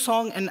changed the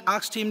song and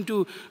asked him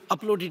to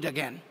upload it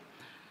again.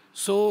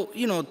 So,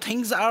 you know,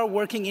 things are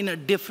working in a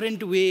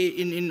different way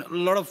in a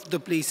lot of the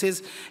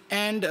places,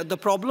 and the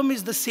problem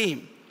is the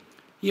same.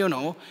 You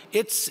know,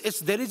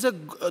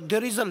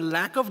 there is a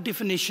lack of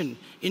definition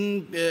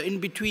in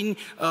between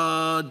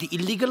the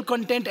illegal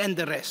content and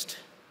the rest.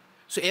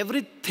 So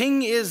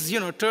everything is, you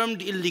know,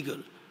 termed illegal.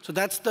 So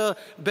that's the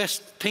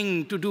best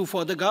thing to do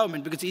for the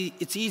government, because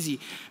it's easy.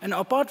 And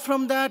apart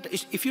from that,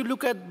 if you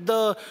look at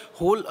the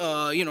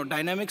whole, you know,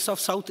 dynamics of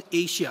South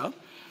Asia,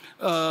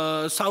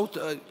 to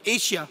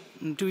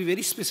be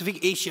very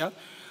specific, Asia,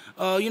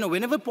 you know,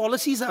 whenever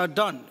policies are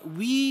done,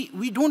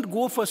 we don't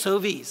go for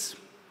surveys.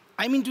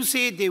 I mean to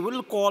say, they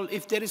will call,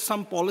 if there is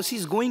some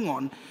policies going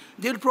on,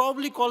 they'll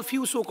probably call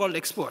few so-called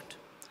experts.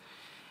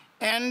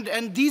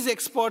 And these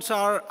experts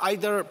are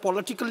either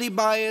politically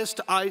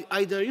biased,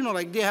 either, you know,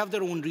 like they have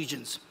their own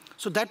regions.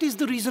 So that is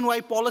the reason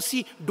why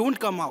policy don't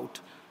come out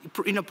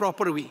in a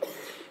proper way.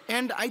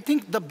 And I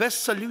think the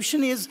best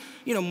solution is,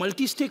 you know,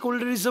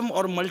 multi-stakeholderism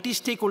or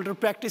multi-stakeholder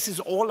practice is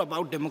all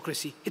about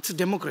democracy. It's a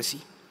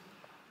democracy.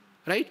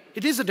 Right?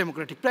 It is a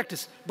democratic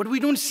practice, but we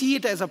don't see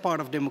it as a part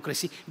of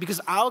democracy,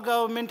 because our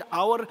government,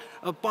 our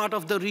part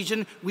of the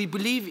region, we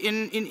believe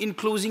in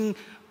closing,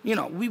 you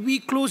know, we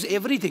close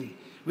everything.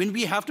 When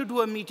we have to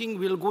do a meeting,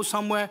 we'll go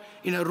somewhere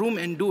in a room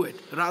and do it,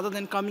 rather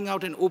than coming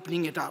out and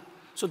opening it up.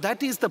 So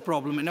that is the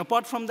problem. And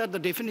apart from that, the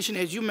definition,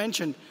 as you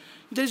mentioned,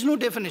 there is no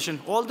definition.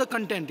 All the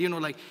content, you know,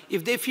 like,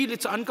 if they feel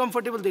it's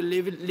uncomfortable, they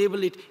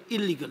label it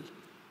illegal.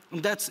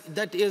 And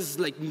that is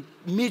like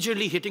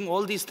majorly hitting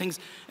all these things.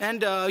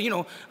 And, you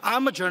know,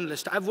 I'm a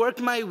journalist. I've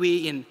worked my way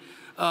in,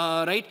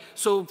 right?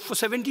 So for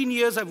 17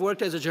 years, I've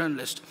worked as a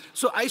journalist.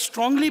 So I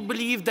strongly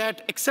believe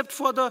that except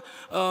for the,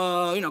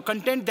 you know,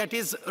 content that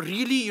is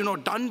really, you know,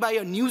 done by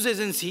a news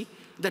agency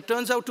that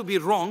turns out to be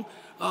wrong,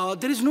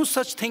 there is no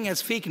such thing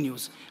as fake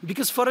news.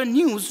 Because for a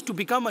news to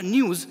become a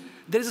news,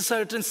 there is a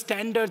certain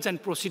standards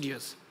and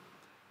procedures,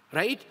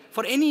 right?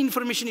 For any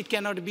information, it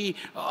cannot be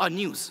a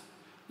news,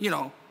 you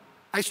know.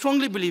 I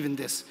strongly believe in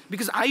this,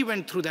 because I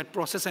went through that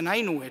process and I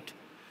know it,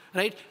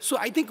 right? So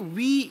I think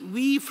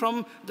we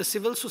from the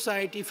civil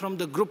society, from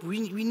the group,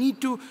 we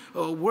need to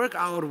work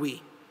our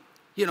way.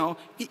 You know,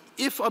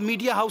 if a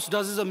media house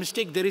does a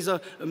mistake, there is a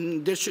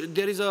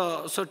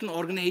certain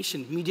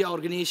organization, media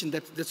organization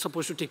that's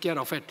supposed to take care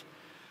of it,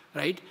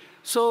 right?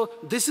 So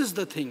this is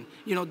the thing.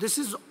 You know, this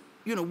is,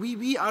 you know,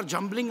 we are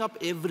jumbling up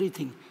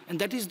everything. And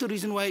that is the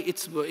reason why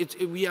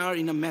we are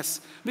in a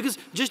mess. Because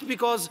just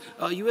because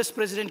a US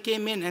president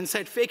came in and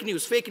said, fake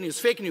news, fake news,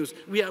 fake news,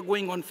 we are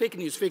going on fake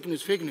news, fake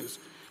news, fake news.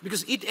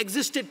 Because it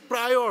existed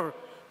prior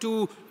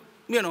to,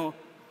 you know,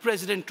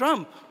 President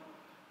Trump.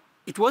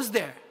 It was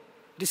there.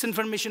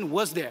 Disinformation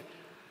was there.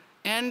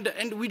 And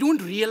we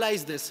don't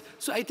realize this.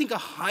 So I think a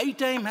high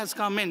time has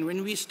come in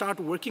when we start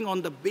working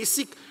on the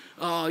basic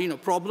you know,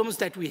 problems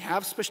that we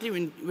have, especially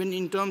when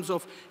in terms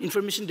of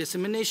information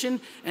dissemination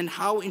and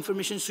how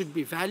information should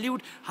be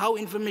valued, how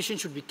information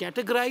should be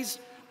categorized,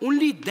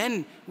 Only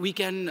then we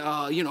can,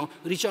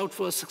 reach out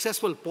for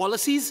successful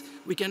policies.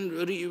 We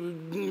can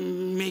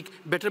make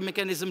better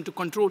mechanism to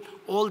control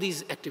all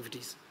these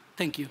activities.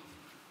 Thank you.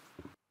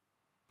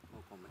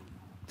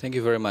 Thank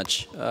you very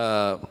much.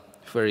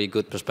 Very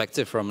good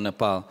perspective from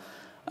Nepal.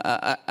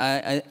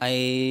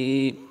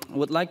 I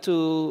would like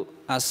to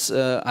ask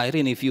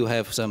Irene if you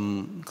have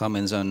some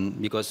comments on,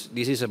 because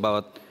this is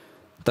about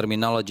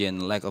terminology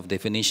and lack of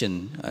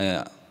definition.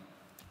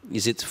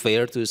 Is it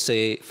fair to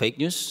say fake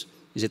news?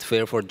 Is it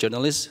fair for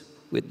journalists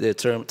with the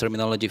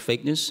terminology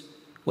fake news?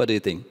 What do you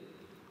think?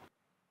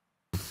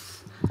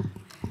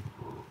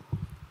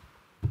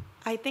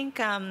 I think,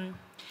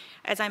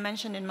 as I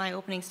mentioned in my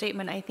opening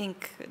statement, I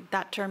think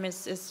that term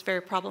is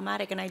very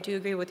problematic, and I do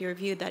agree with your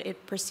view that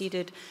it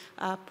preceded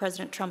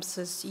President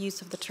Trump's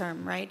use of the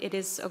term, right? It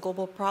is a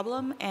global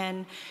problem,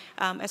 and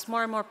as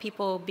more and more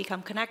people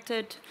become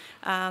connected,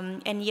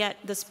 and yet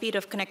the speed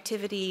of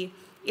connectivity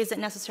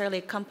isn't necessarily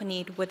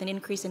accompanied with an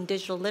increase in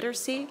digital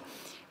literacy,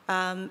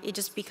 it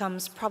just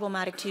becomes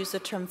problematic to use the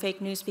term fake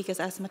news because,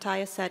 as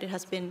Matthias said, it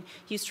has been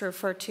used to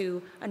refer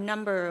to a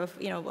number of,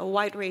 a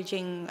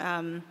wide-ranging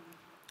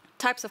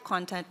types of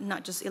content,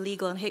 not just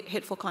illegal and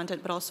hateful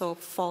content, but also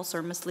false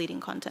or misleading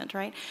content,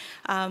 right?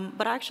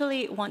 But I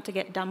actually want to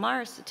get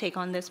Damar's take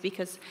on this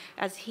because,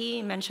 as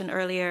he mentioned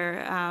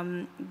earlier,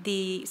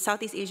 the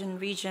Southeast Asian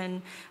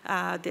region,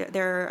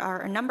 there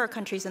are a number of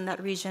countries in that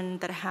region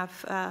that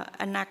have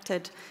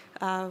enacted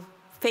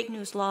fake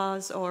news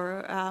laws,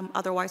 or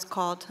otherwise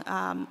called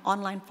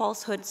online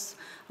falsehoods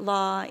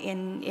law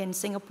in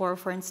Singapore,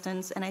 for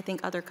instance, and I think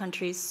other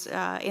countries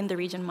in the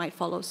region might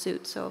follow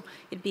suit. So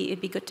it'd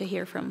be good to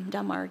hear from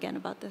Damar again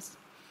about this.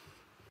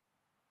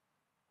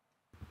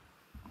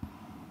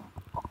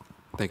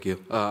 Thank you.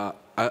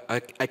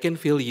 I can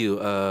feel you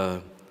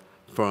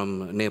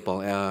from Nepal.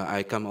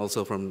 I come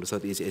also from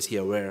Southeast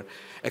Asia, where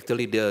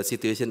actually the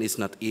situation is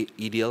not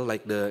ideal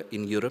like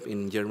in Europe,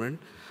 in Germany.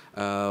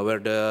 Where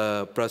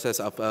the process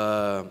of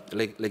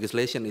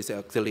legislation is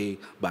actually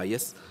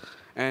biased.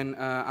 And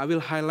I will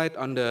highlight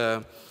on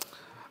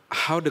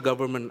how the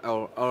government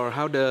or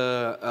how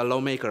the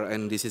lawmaker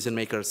and decision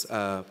makers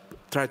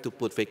try to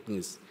put fake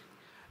news.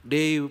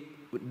 They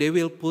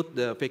will put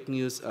the fake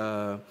news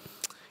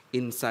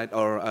inside,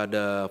 or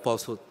the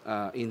falsehood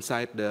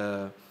inside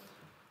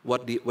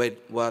what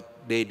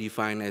they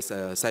define as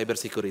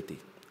cybersecurity.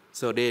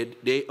 So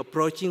they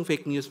approaching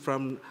fake news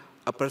from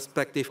a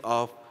perspective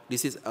of,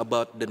 this is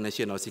about the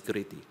national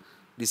security.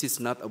 This is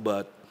not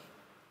about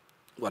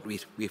what we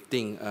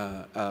think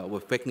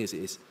what fake news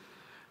is.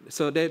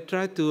 So they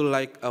try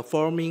to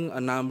forming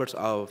a numbers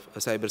of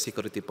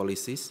cybersecurity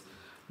policies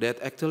that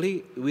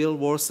actually will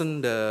worsen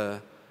the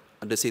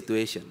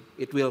situation.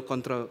 It will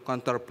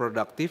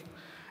counterproductive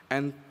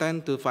and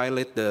tend to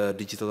violate the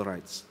digital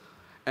rights.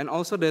 And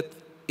also that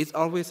it's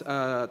always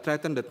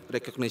threaten the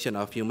recognition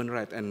of human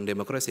rights and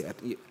democracy.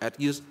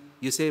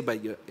 You say by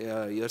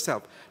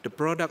yourself, the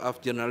product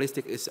of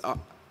journalistic is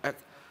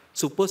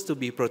supposed to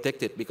be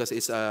protected because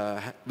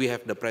we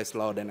have the press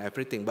law and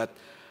everything, but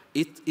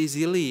it's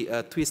easily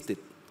twisted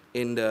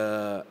in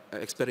the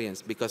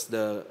experience because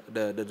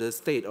the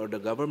state or the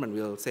government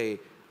will say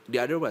the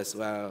otherwise.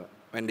 Well,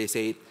 when they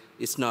say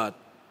it's not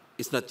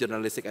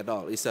journalistic at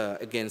all, it's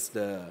against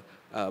the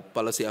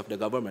policy of the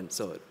government,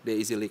 so they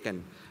easily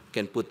can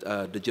put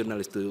the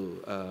journalist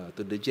to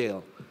the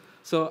jail.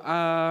 So.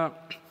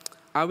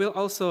 I will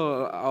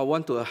also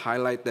want to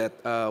highlight that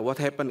what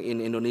happened in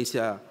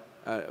Indonesia,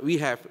 we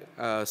have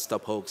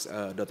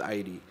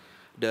stophoax.id,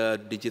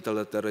 the digital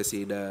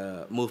literacy,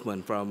 the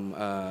movement from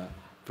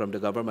the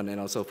government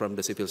and also from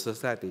the civil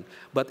society.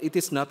 But it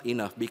is not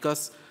enough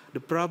because the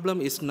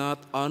problem is not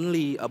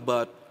only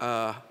about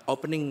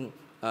opening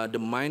the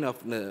mind of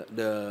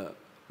the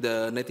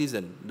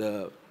netizen,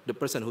 the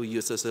person who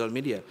uses social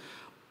media,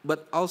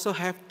 but also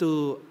have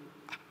to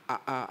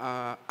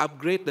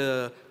upgrade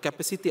the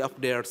capacity of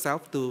their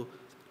self to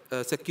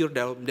secure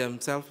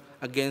themselves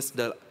against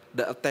the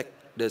attack,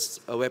 this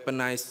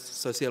weaponized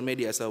social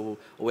media as a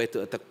way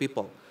to attack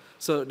people.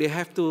 So they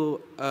have to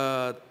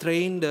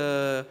train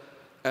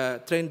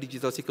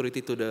digital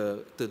security to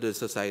the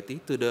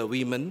society, to the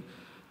women,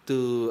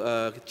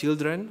 to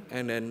children,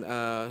 and then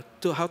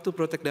to how to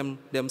protect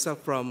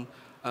themselves from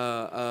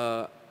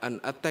an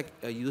attack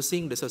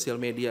using the social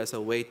media as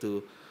a way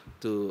to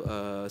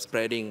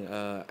spreading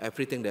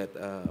everything that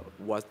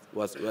what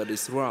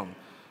is wrong.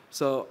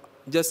 So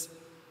just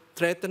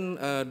threaten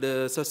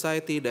the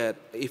society that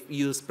if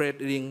you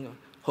spreading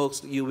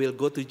hoax, you will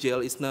go to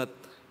jail. It's not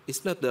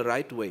the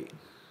right way.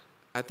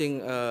 I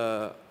think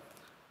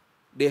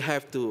they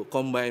have to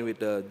combine with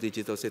the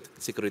digital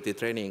security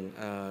training.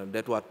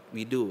 That's what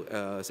we do,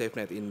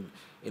 SafeNet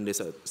in the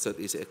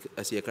Southeast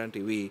Asia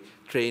country. We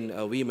train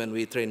women,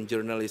 we train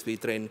journalists, we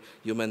train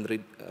human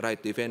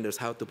rights defenders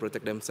how to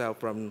protect themselves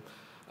from,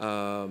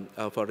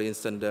 for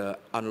instance, the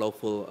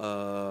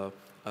unlawful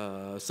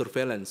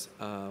surveillance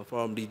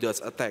from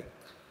DDoS attack.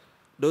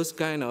 those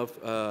kind of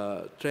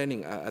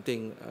training, I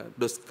think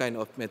those kind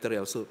of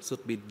materials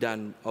should be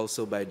done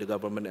also by the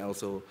government,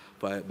 also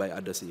by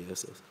other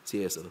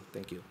CSO.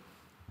 Thank you.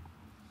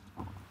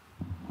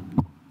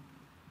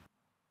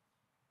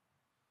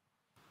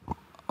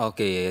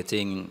 Okay, I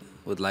think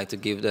would like to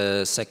give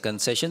the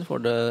second session for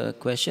the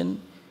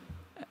question.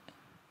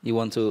 You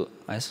want to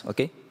ask?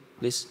 Okay,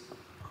 please.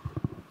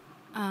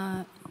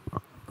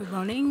 Good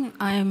morning.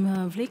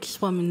 I'm Vlix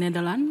from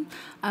Netherlands.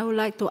 I would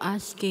like to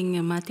asking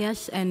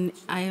Matthias and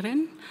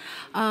Irene.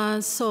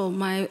 So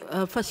my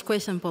first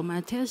question for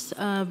Matthias,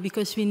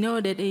 because we know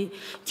that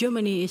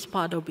Germany is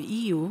part of the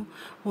EU,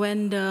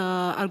 when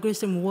the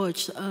algorithm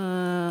works,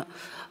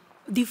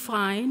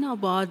 define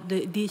about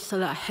this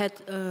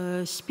hate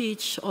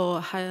speech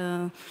or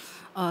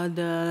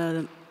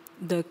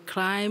the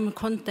crime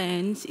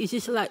contents, is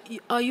it like,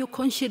 are you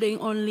considering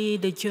only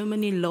the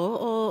Germany law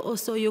or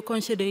also you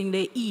considering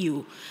the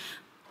EU?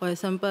 For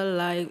example,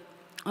 like,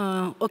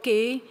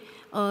 okay,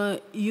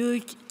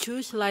 you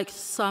choose like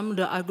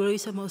the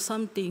algorithm or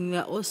something,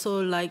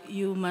 also like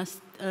you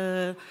must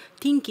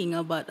thinking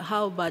about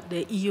how about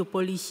the EU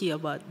policy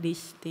about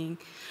this thing.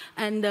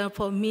 And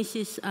for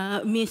Miss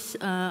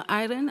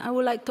Irene, I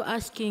would like to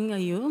asking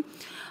you,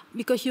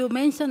 because you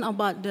mentioned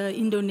about the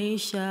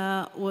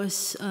Indonesia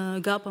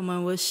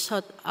government was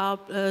shut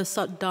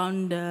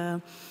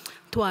down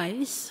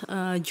twice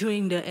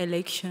during the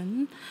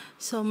election.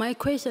 So my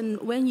question,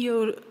 when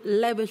your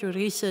laboratory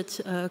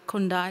research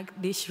conduct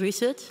this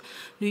research,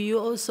 do you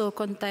also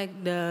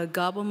contact the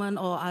government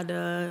or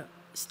other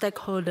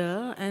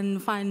stakeholder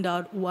and find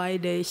out why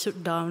they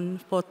shut down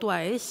for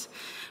twice?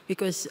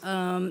 Because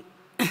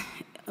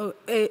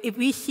if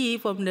we see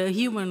from the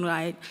human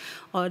right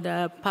or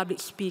the public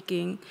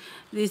speaking,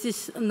 this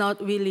is not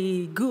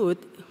really good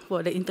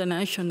for the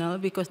international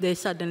because they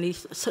suddenly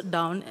shut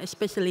down,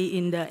 especially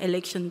in the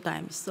election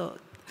time. So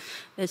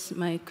that's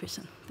my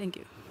question. Thank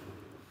you.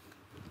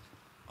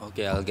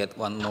 Okay, I'll get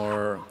one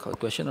more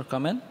question or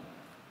comment.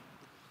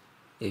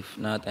 If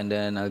not, and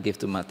then I'll give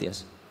to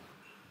Matthias.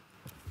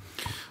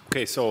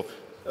 Okay, so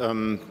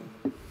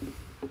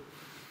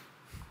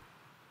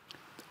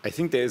I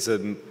think there is a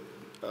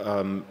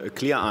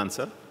clear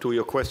answer to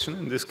your question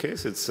in this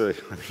case. It's, I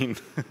mean,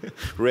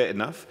 rare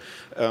enough.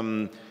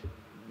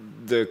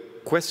 The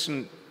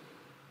question,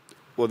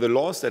 or the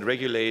laws that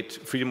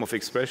regulate freedom of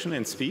expression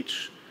and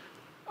speech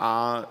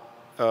are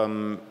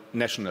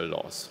national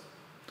laws.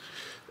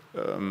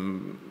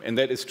 And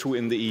that is true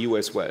in the EU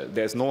as well.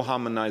 There's no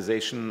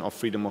harmonization of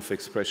freedom of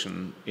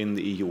expression in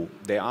the EU.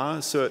 There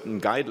are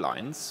certain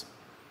guidelines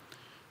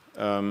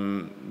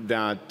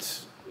that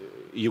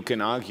you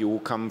can argue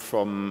come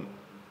from,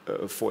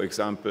 for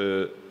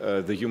example,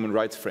 the human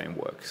rights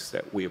frameworks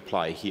that we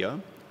apply here,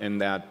 and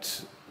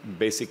that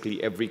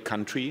basically every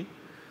country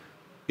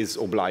is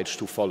obliged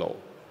to follow.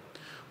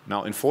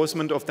 Now,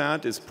 enforcement of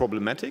that is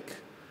problematic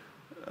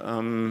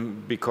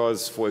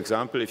because, for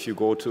example, if you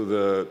go to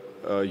the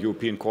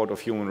European Court of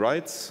Human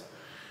Rights,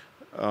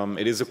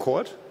 it is a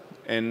court,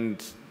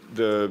 and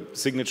the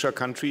signature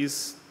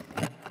countries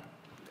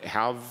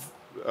have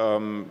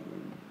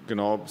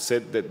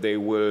said that they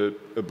will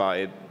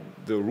abide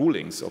the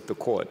rulings of the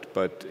court,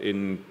 but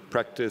in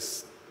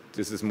practice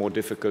this is more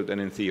difficult than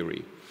in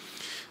theory.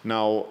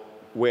 Now,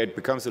 where it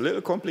becomes a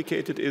little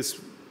complicated is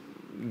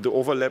the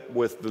overlap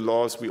with the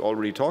laws we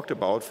already talked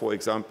about. For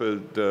example,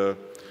 the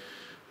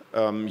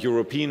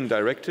European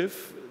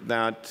directive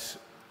that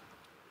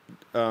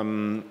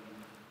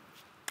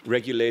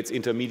regulates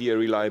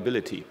intermediary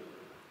liability.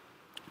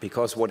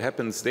 Because what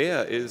happens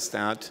there is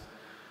that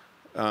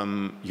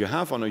you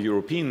have on a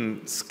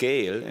European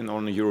scale and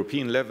on a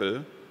European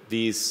level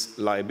these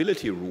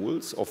liability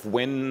rules of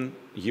when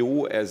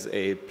you as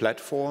a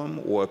platform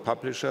or a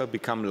publisher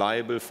become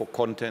liable for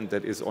content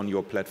that is on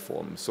your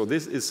platform. So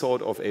this is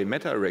sort of a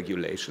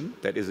meta-regulation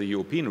that is a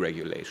European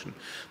regulation.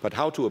 But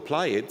how to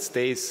apply it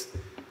stays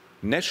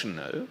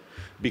national,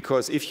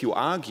 because if you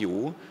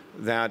argue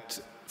that,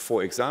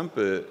 for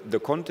example, the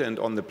content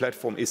on the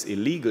platform is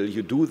illegal,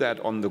 you do that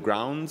on the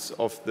grounds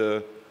of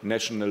the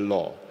national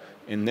law.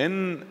 And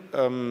then,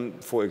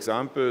 for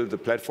example, the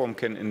platform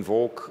can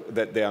invoke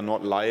that they are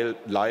not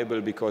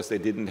liable because they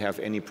didn't have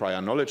any prior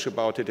knowledge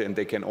about it, and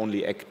they can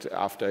only act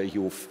after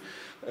you've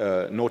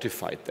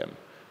notified them.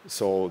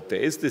 So there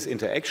is this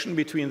interaction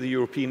between the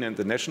European and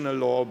the national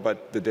law,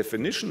 but the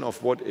definition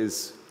of what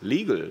is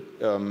legal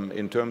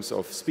in terms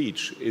of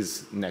speech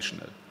is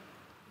national.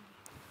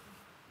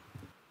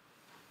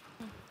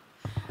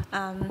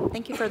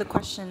 Thank you for the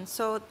question.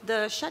 So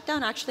the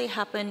shutdown actually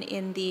happened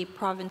in the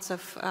province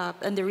of,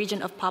 in the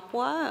region of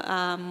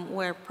Papua,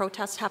 where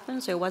protests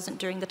happened, so it wasn't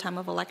during the time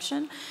of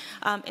election.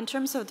 In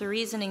terms of the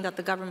reasoning that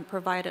the government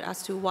provided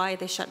as to why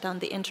they shut down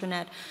the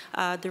internet,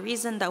 the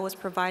reason that was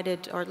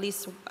provided, or at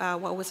least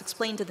what was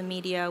explained to the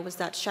media, was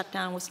that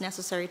shutdown was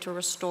necessary to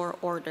restore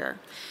order.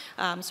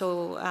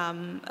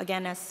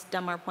 Again, as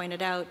Damar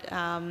pointed out,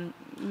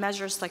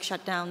 measures like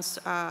shutdowns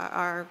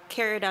are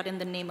carried out in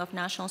the name of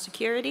national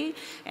security,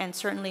 and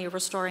certainly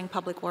restoring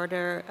public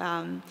order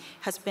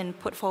has been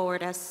put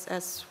forward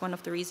as one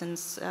of the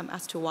reasons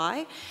as to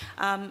why.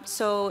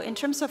 So in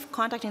terms of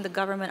contacting the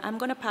government, I'm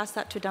going to pass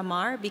that to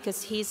Damar,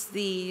 because he's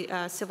the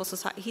civil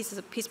society.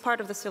 He's part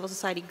of the civil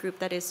society group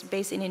that is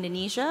based in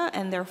Indonesia,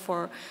 and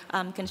therefore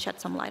can shed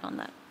some light on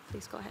that.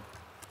 Please go ahead.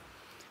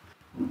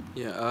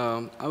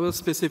 Yeah, I will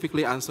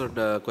specifically answer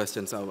the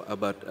questions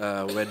about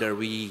whether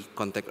we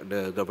contact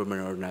the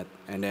government or not.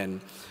 And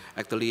then,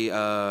 actually,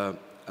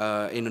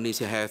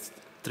 Indonesia has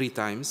 3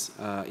 times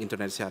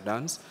internet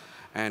shutdowns,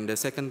 and the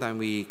second time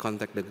we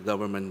contact the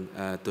government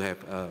to have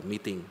a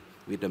meeting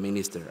with the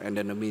minister, and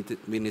then the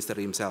minister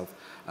himself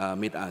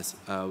meet us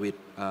with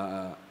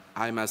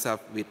I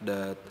myself with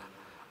the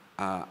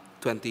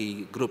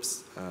 20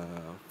 groups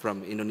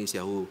from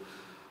Indonesia who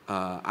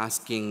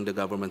asking the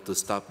government to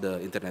stop the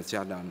internet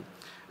shutdown.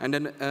 And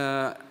then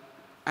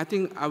I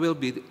think I will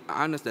be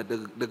honest that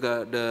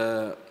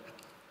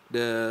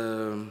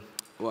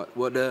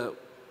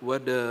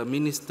what the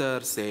minister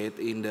said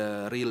in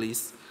the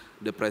release,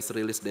 the press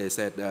release, they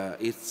said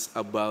it's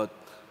about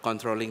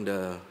controlling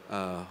the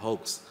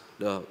hoax,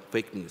 the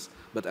fake news.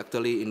 But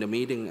actually in the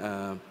meeting,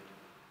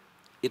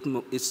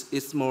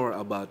 it's more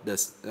about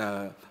this,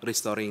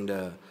 restoring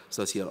the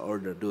social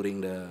order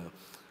during the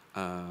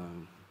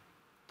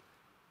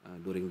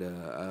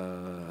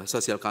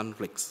social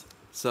conflicts.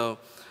 So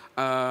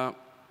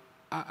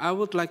I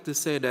would like to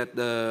say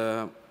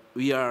that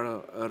we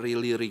are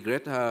really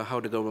regret how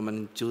the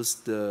government chose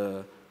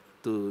to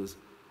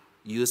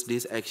use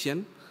this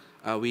action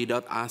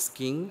without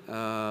asking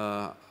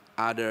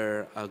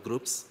other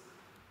groups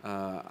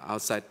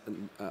outside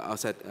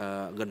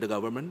the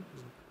government.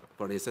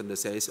 For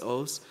instance, the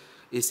CSOs.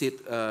 Is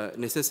it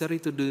necessary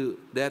to do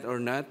that or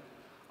not?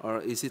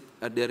 Or is it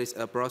there is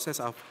a process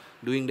of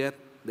doing that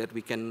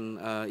we can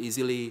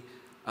easily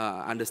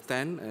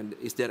understand? And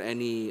is there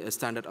any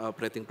standard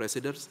operating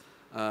procedures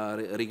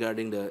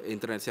regarding the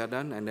internet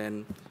shutdown? And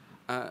then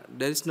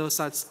there is no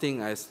such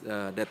thing as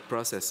that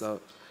process.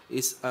 So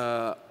it's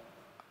a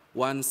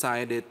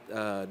one-sided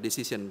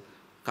decision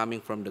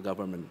coming from the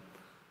government.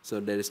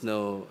 So there is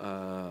no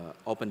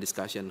open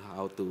discussion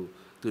how to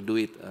do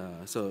it.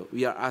 So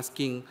we are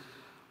asking.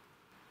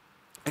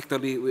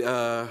 Actually,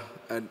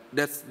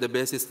 that's the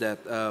basis that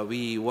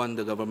we want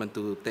the government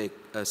to take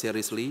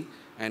seriously.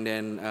 And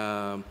then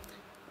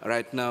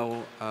right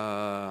now,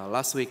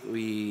 last week,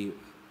 we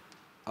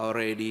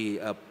already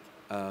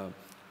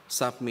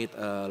submit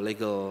a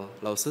legal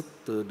lawsuit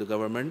to the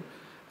government.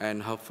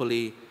 And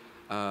hopefully,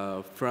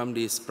 from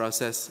this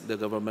process, the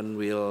government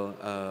will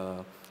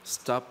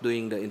stop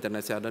doing the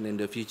internet shutdown in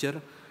the future,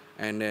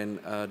 and then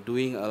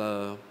doing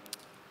a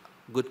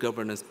good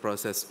governance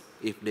process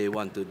if they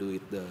want to do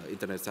it, the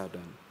internet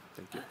shutdown.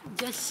 Thank you.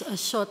 Just a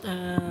short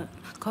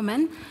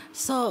comment.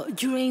 So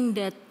during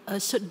that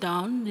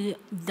shutdown,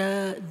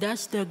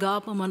 does the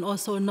government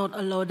also not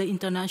allow the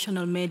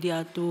international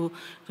media to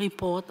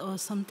report or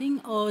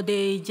something, or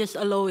they just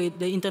allow it,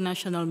 the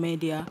international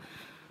media?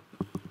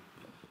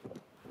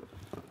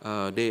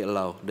 They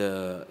allow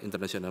the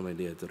international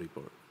media to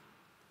report.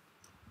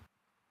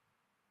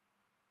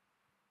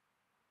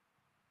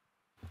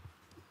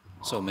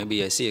 So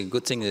maybe I see a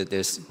good thing that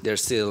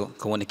there's still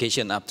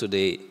communication up to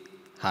the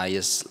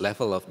highest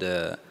level of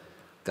the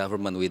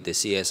government with the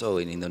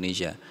CSO in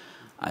Indonesia.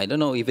 I don't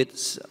know if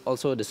it's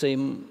also the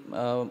same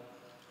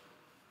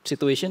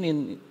situation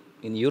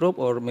in Europe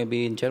or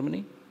maybe in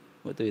Germany.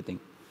 What do you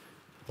think?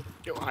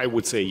 I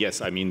would say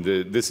yes. I mean,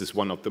 this is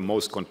one of the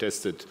most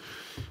contested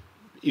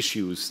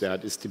issues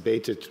that is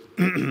debated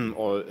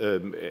or,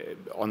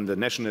 on the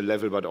national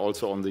level, but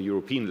also on the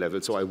European level.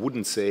 So I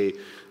wouldn't say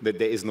that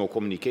there is no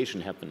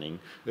communication happening.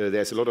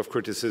 There's a lot of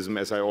criticism,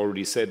 as I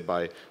already said,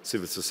 by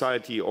civil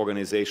society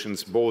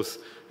organizations, both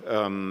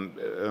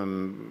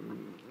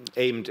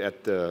aimed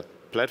at the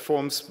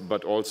platforms,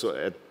 but also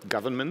at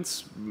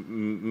governments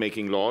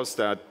making laws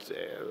that,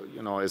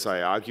 you know, as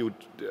I argued,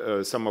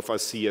 some of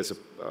us see as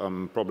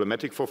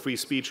problematic for free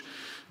speech.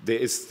 There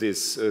is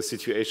this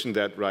situation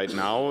that right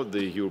now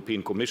the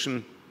European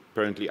Commission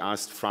apparently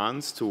asked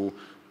France to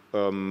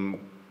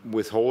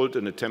withhold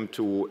an attempt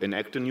to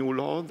enact a new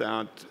law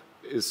that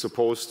is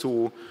supposed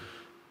to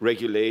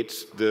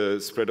regulate the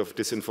spread of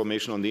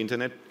disinformation on the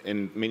internet.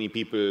 And many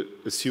people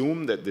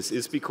assume that this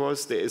is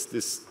because there is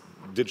this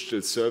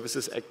Digital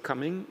Services Act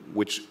coming,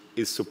 which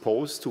is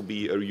supposed to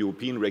be a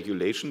European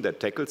regulation that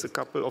tackles a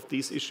couple of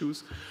these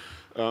issues.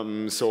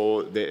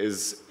 So there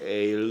is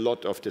a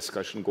lot of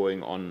discussion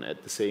going on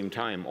at the same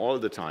time, all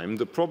the time.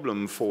 The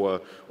problem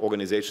for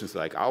organizations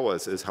like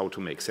ours is how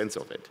to make sense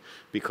of it,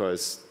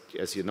 because,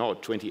 as you know,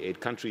 28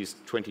 countries,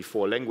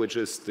 24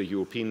 languages, the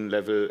European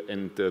level,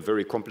 and the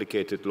very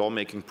complicated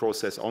lawmaking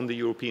process on the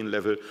European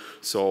level.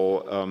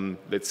 So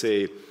let's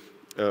say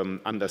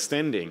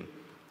understanding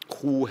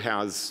who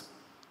has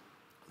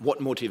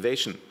what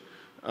motivation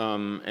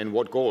and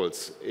what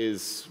goals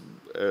is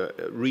a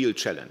real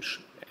challenge.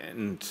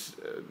 And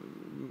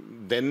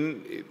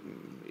then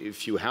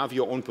if you have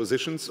your own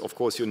positions, of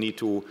course you need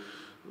to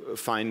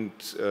find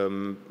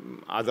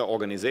other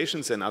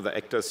organizations and other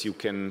actors you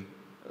can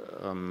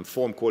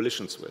form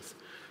coalitions with.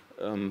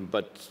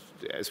 But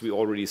as we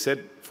already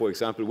said, for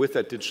example, with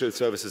that Digital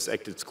Services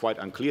Act, it's quite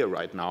unclear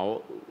right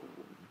now,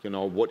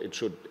 what it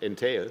should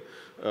entail.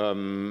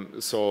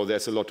 So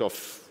there's a lot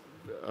of,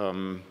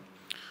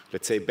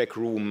 let's say,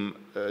 backroom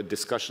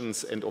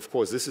discussions. And of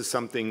course, this is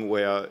something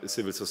where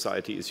civil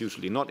society is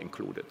usually not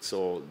included.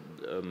 So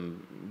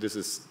this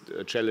is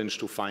a challenge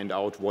to find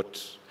out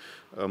what,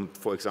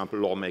 for example,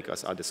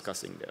 lawmakers are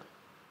discussing there.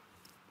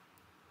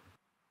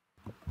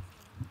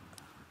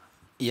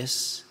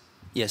 Yes,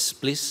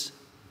 please.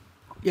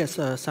 Yes,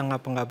 Sangha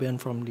Penggabean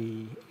from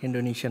the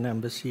Indonesian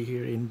Embassy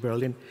here in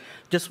Berlin.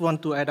 Just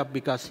want to add up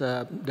because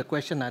the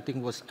question I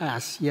think was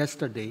asked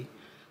yesterday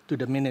to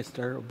the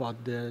minister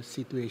about the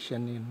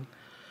situation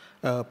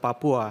in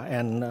Papua,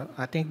 and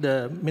I think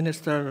the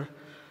minister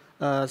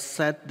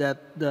said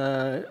that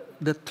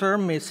the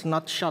term is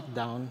not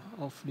shutdown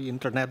of the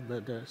internet,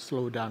 but the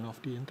slowdown of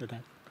the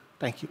internet.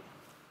 Thank you.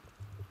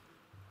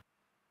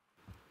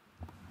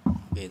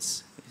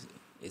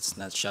 It's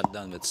not shut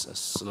down, it's a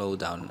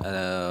slowdown.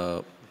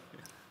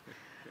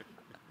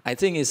 I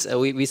think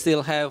we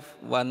still have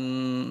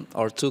one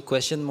or two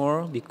questions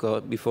more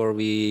before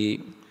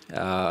we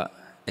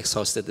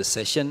exhausted the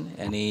session.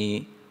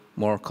 Any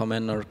more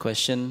comment or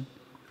question?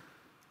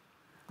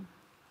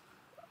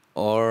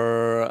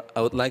 Or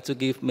I would like to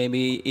give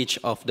maybe each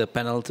of the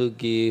panel to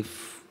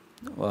give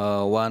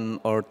one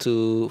or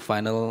two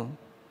final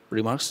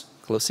remarks,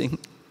 closing.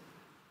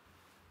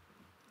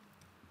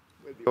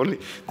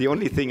 The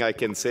only thing I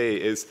can say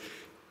is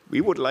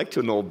we would like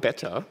to know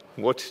better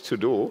what to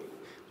do,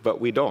 but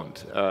we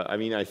don't. I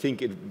mean, I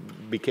think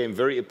it became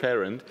very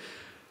apparent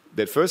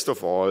that, first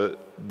of all,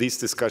 these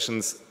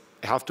discussions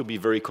have to be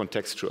very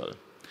contextual.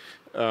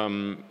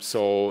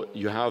 So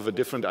you have a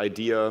different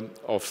idea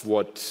of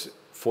what,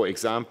 for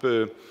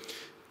example,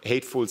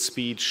 hateful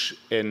speech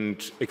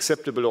and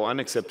acceptable or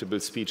unacceptable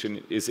speech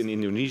is in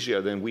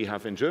Indonesia than we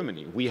have in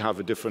Germany. We have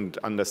a different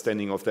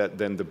understanding of that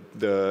than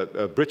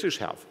the British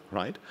have,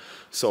 right?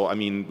 So, I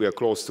mean, we are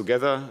close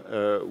together,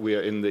 we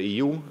are in the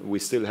EU, we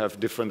still have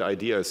different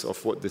ideas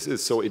of what this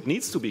is. So it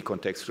needs to be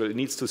contextual, it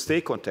needs to stay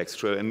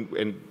contextual,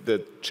 and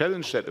the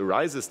challenge that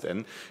arises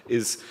then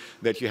is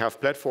that you have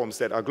platforms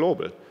that are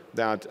global,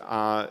 that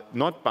are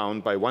not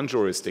bound by one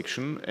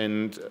jurisdiction,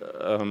 and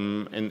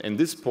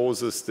this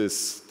poses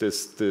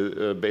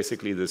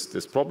basically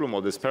this problem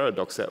or this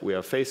paradox that we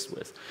are faced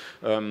with,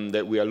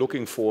 that we are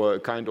looking for a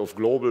kind of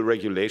global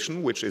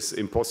regulation, which is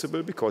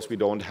impossible because we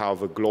don't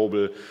have a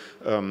global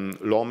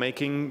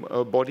lawmaking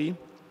body.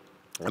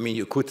 I mean,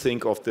 you could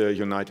think of the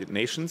United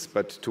Nations,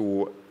 but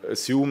to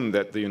assume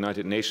that the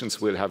United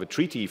Nations will have a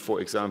treaty, for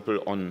example,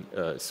 on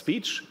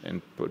speech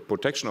and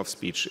protection of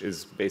speech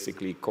is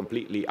basically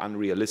completely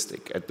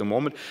unrealistic at the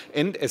moment.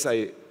 And as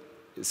I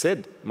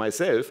said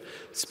myself,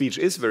 speech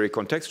is very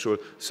contextual,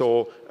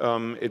 so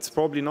it's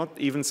probably not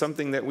even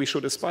something that we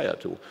should aspire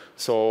to.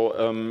 So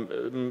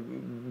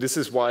this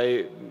is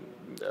why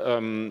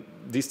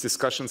these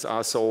discussions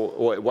are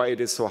or why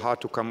it is so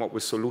hard to come up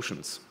with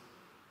solutions.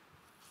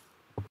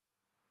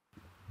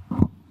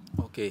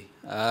 Okay,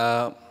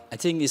 I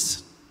think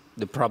it's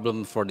the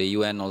problem for the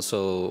UN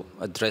also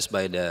addressed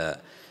by the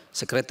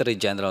Secretary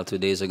General 2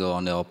 days ago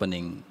on the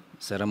opening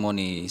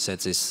ceremony. He said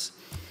this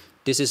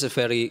is a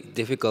very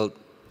difficult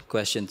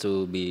question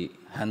to be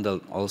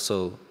handled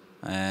also,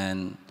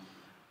 and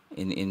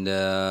in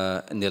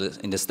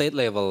the state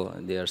level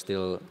there's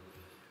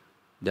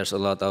a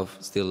lot of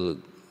still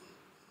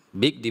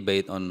big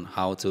debate on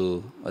how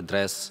to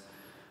address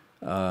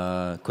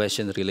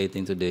questions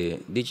relating to the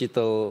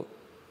digital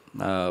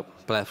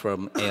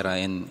platform era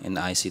in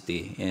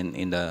ICT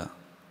in the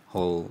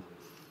whole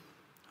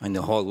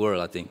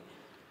world, I think.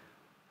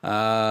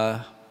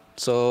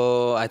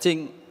 So I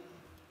think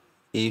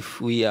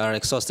if we are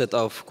exhausted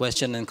of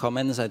questions and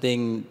comments, I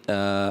think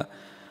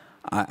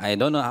I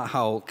don't know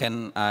how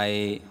can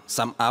I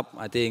sum up.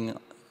 I think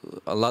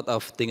a lot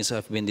of things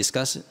have been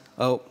discussed.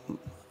 Oh,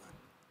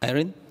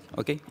 Irene,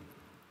 okay.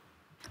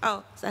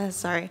 Oh,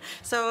 sorry.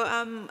 So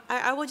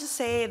I will just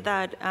say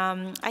that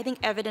I think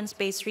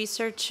evidence-based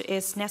research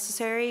is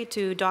necessary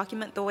to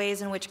document the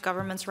ways in which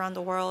governments around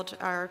the world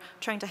are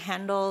trying to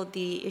handle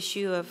the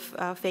issue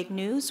of fake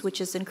news,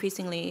 which is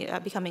increasingly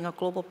becoming a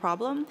global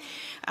problem.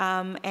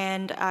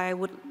 And I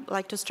would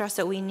like to stress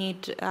that we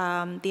need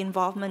the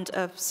involvement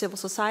of civil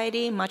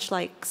society, much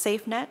like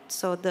SafeNet,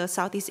 so the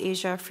Southeast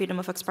Asia Freedom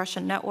of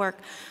Expression Network,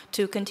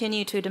 to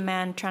continue to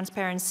demand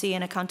transparency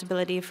and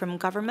accountability from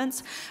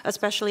governments,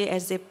 especially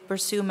as they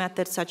pursue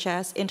methods such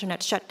as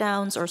internet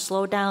shutdowns or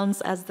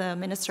slowdowns, as the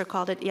minister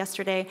called it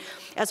yesterday,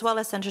 as well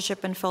as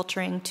censorship and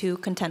filtering to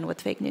contend with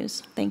fake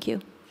news. Thank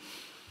you.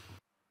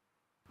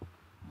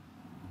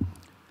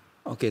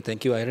 Okay,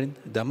 thank you, Irene.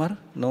 Damar,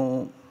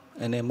 no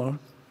any more?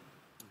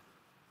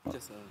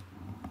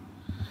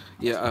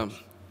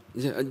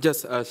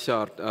 Just a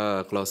short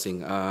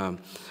closing.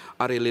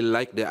 I really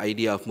like the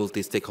idea of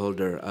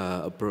multi-stakeholder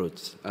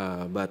approach,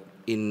 but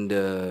in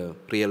the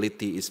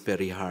reality is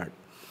very hard,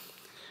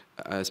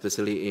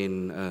 especially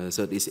in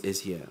Southeast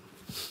Asia.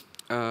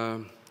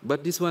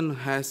 But this one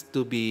has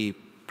to be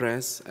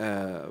pressed.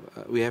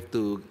 We have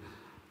to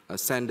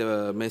send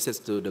a message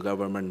to the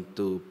government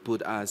to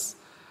put us,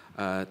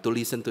 to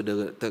listen to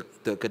the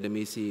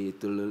academics,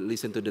 to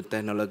listen to the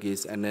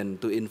technologies, and then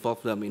to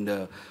involve them in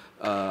the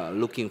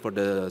looking for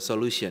the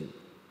solution.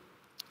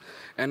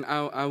 And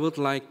I would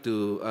like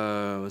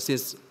to,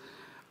 since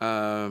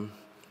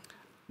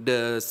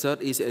the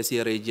Southeast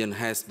Asia region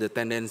has the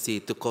tendency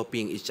to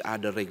copying each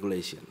other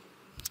regulation.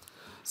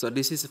 So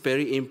this is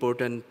very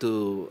important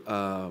to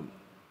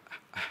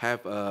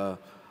have a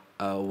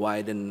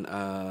widened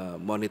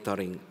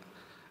monitoring.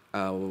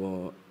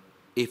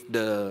 If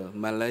the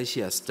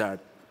Malaysia start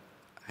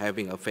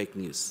having a fake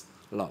news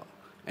law,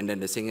 and then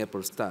the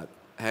Singapore start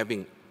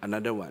having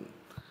another one,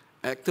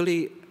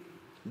 actually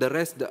the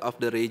rest of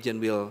the region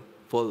will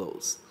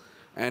follows.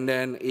 And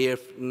then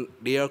if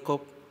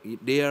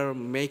they are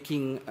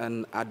making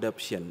an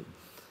adoption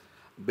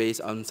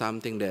based on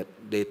something that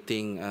they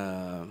think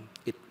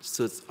it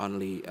suits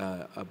only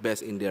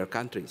best in their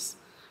countries,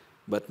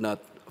 but not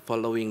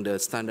following the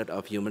standard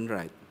of human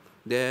rights,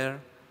 the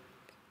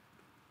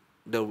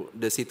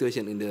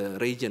situation in the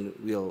region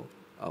will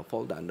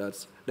fall down.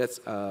 That's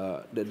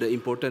the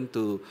important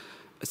to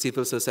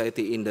civil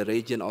society in the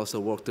region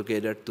also work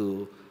together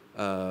to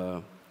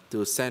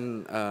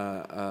send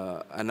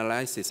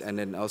analysis and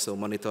then also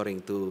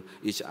monitoring to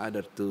each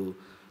other to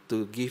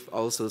give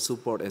also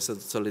support and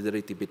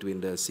solidarity between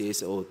the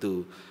CSO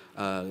to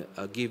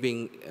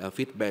giving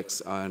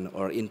feedbacks on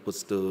or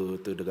inputs to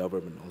the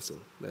government also.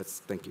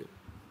 Thank you.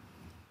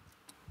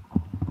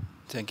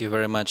 Thank you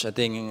very much. I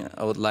think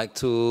I would like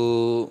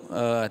to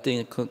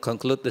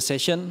conclude the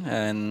session,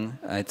 and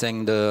I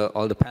thank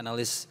all the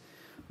panelists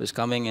who's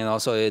coming and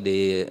also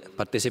the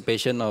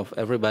participation of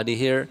everybody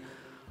here.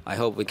 I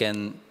hope we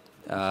can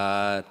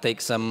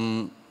take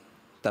some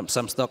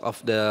stock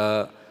of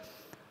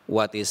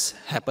what is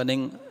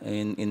happening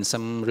in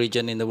some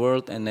region in the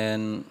world, and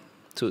then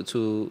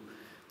to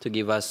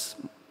give us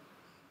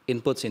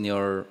inputs in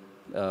your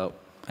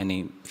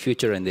any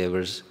future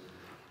endeavors.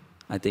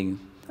 I think.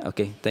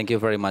 Okay, thank you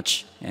very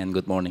much, and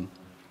good morning.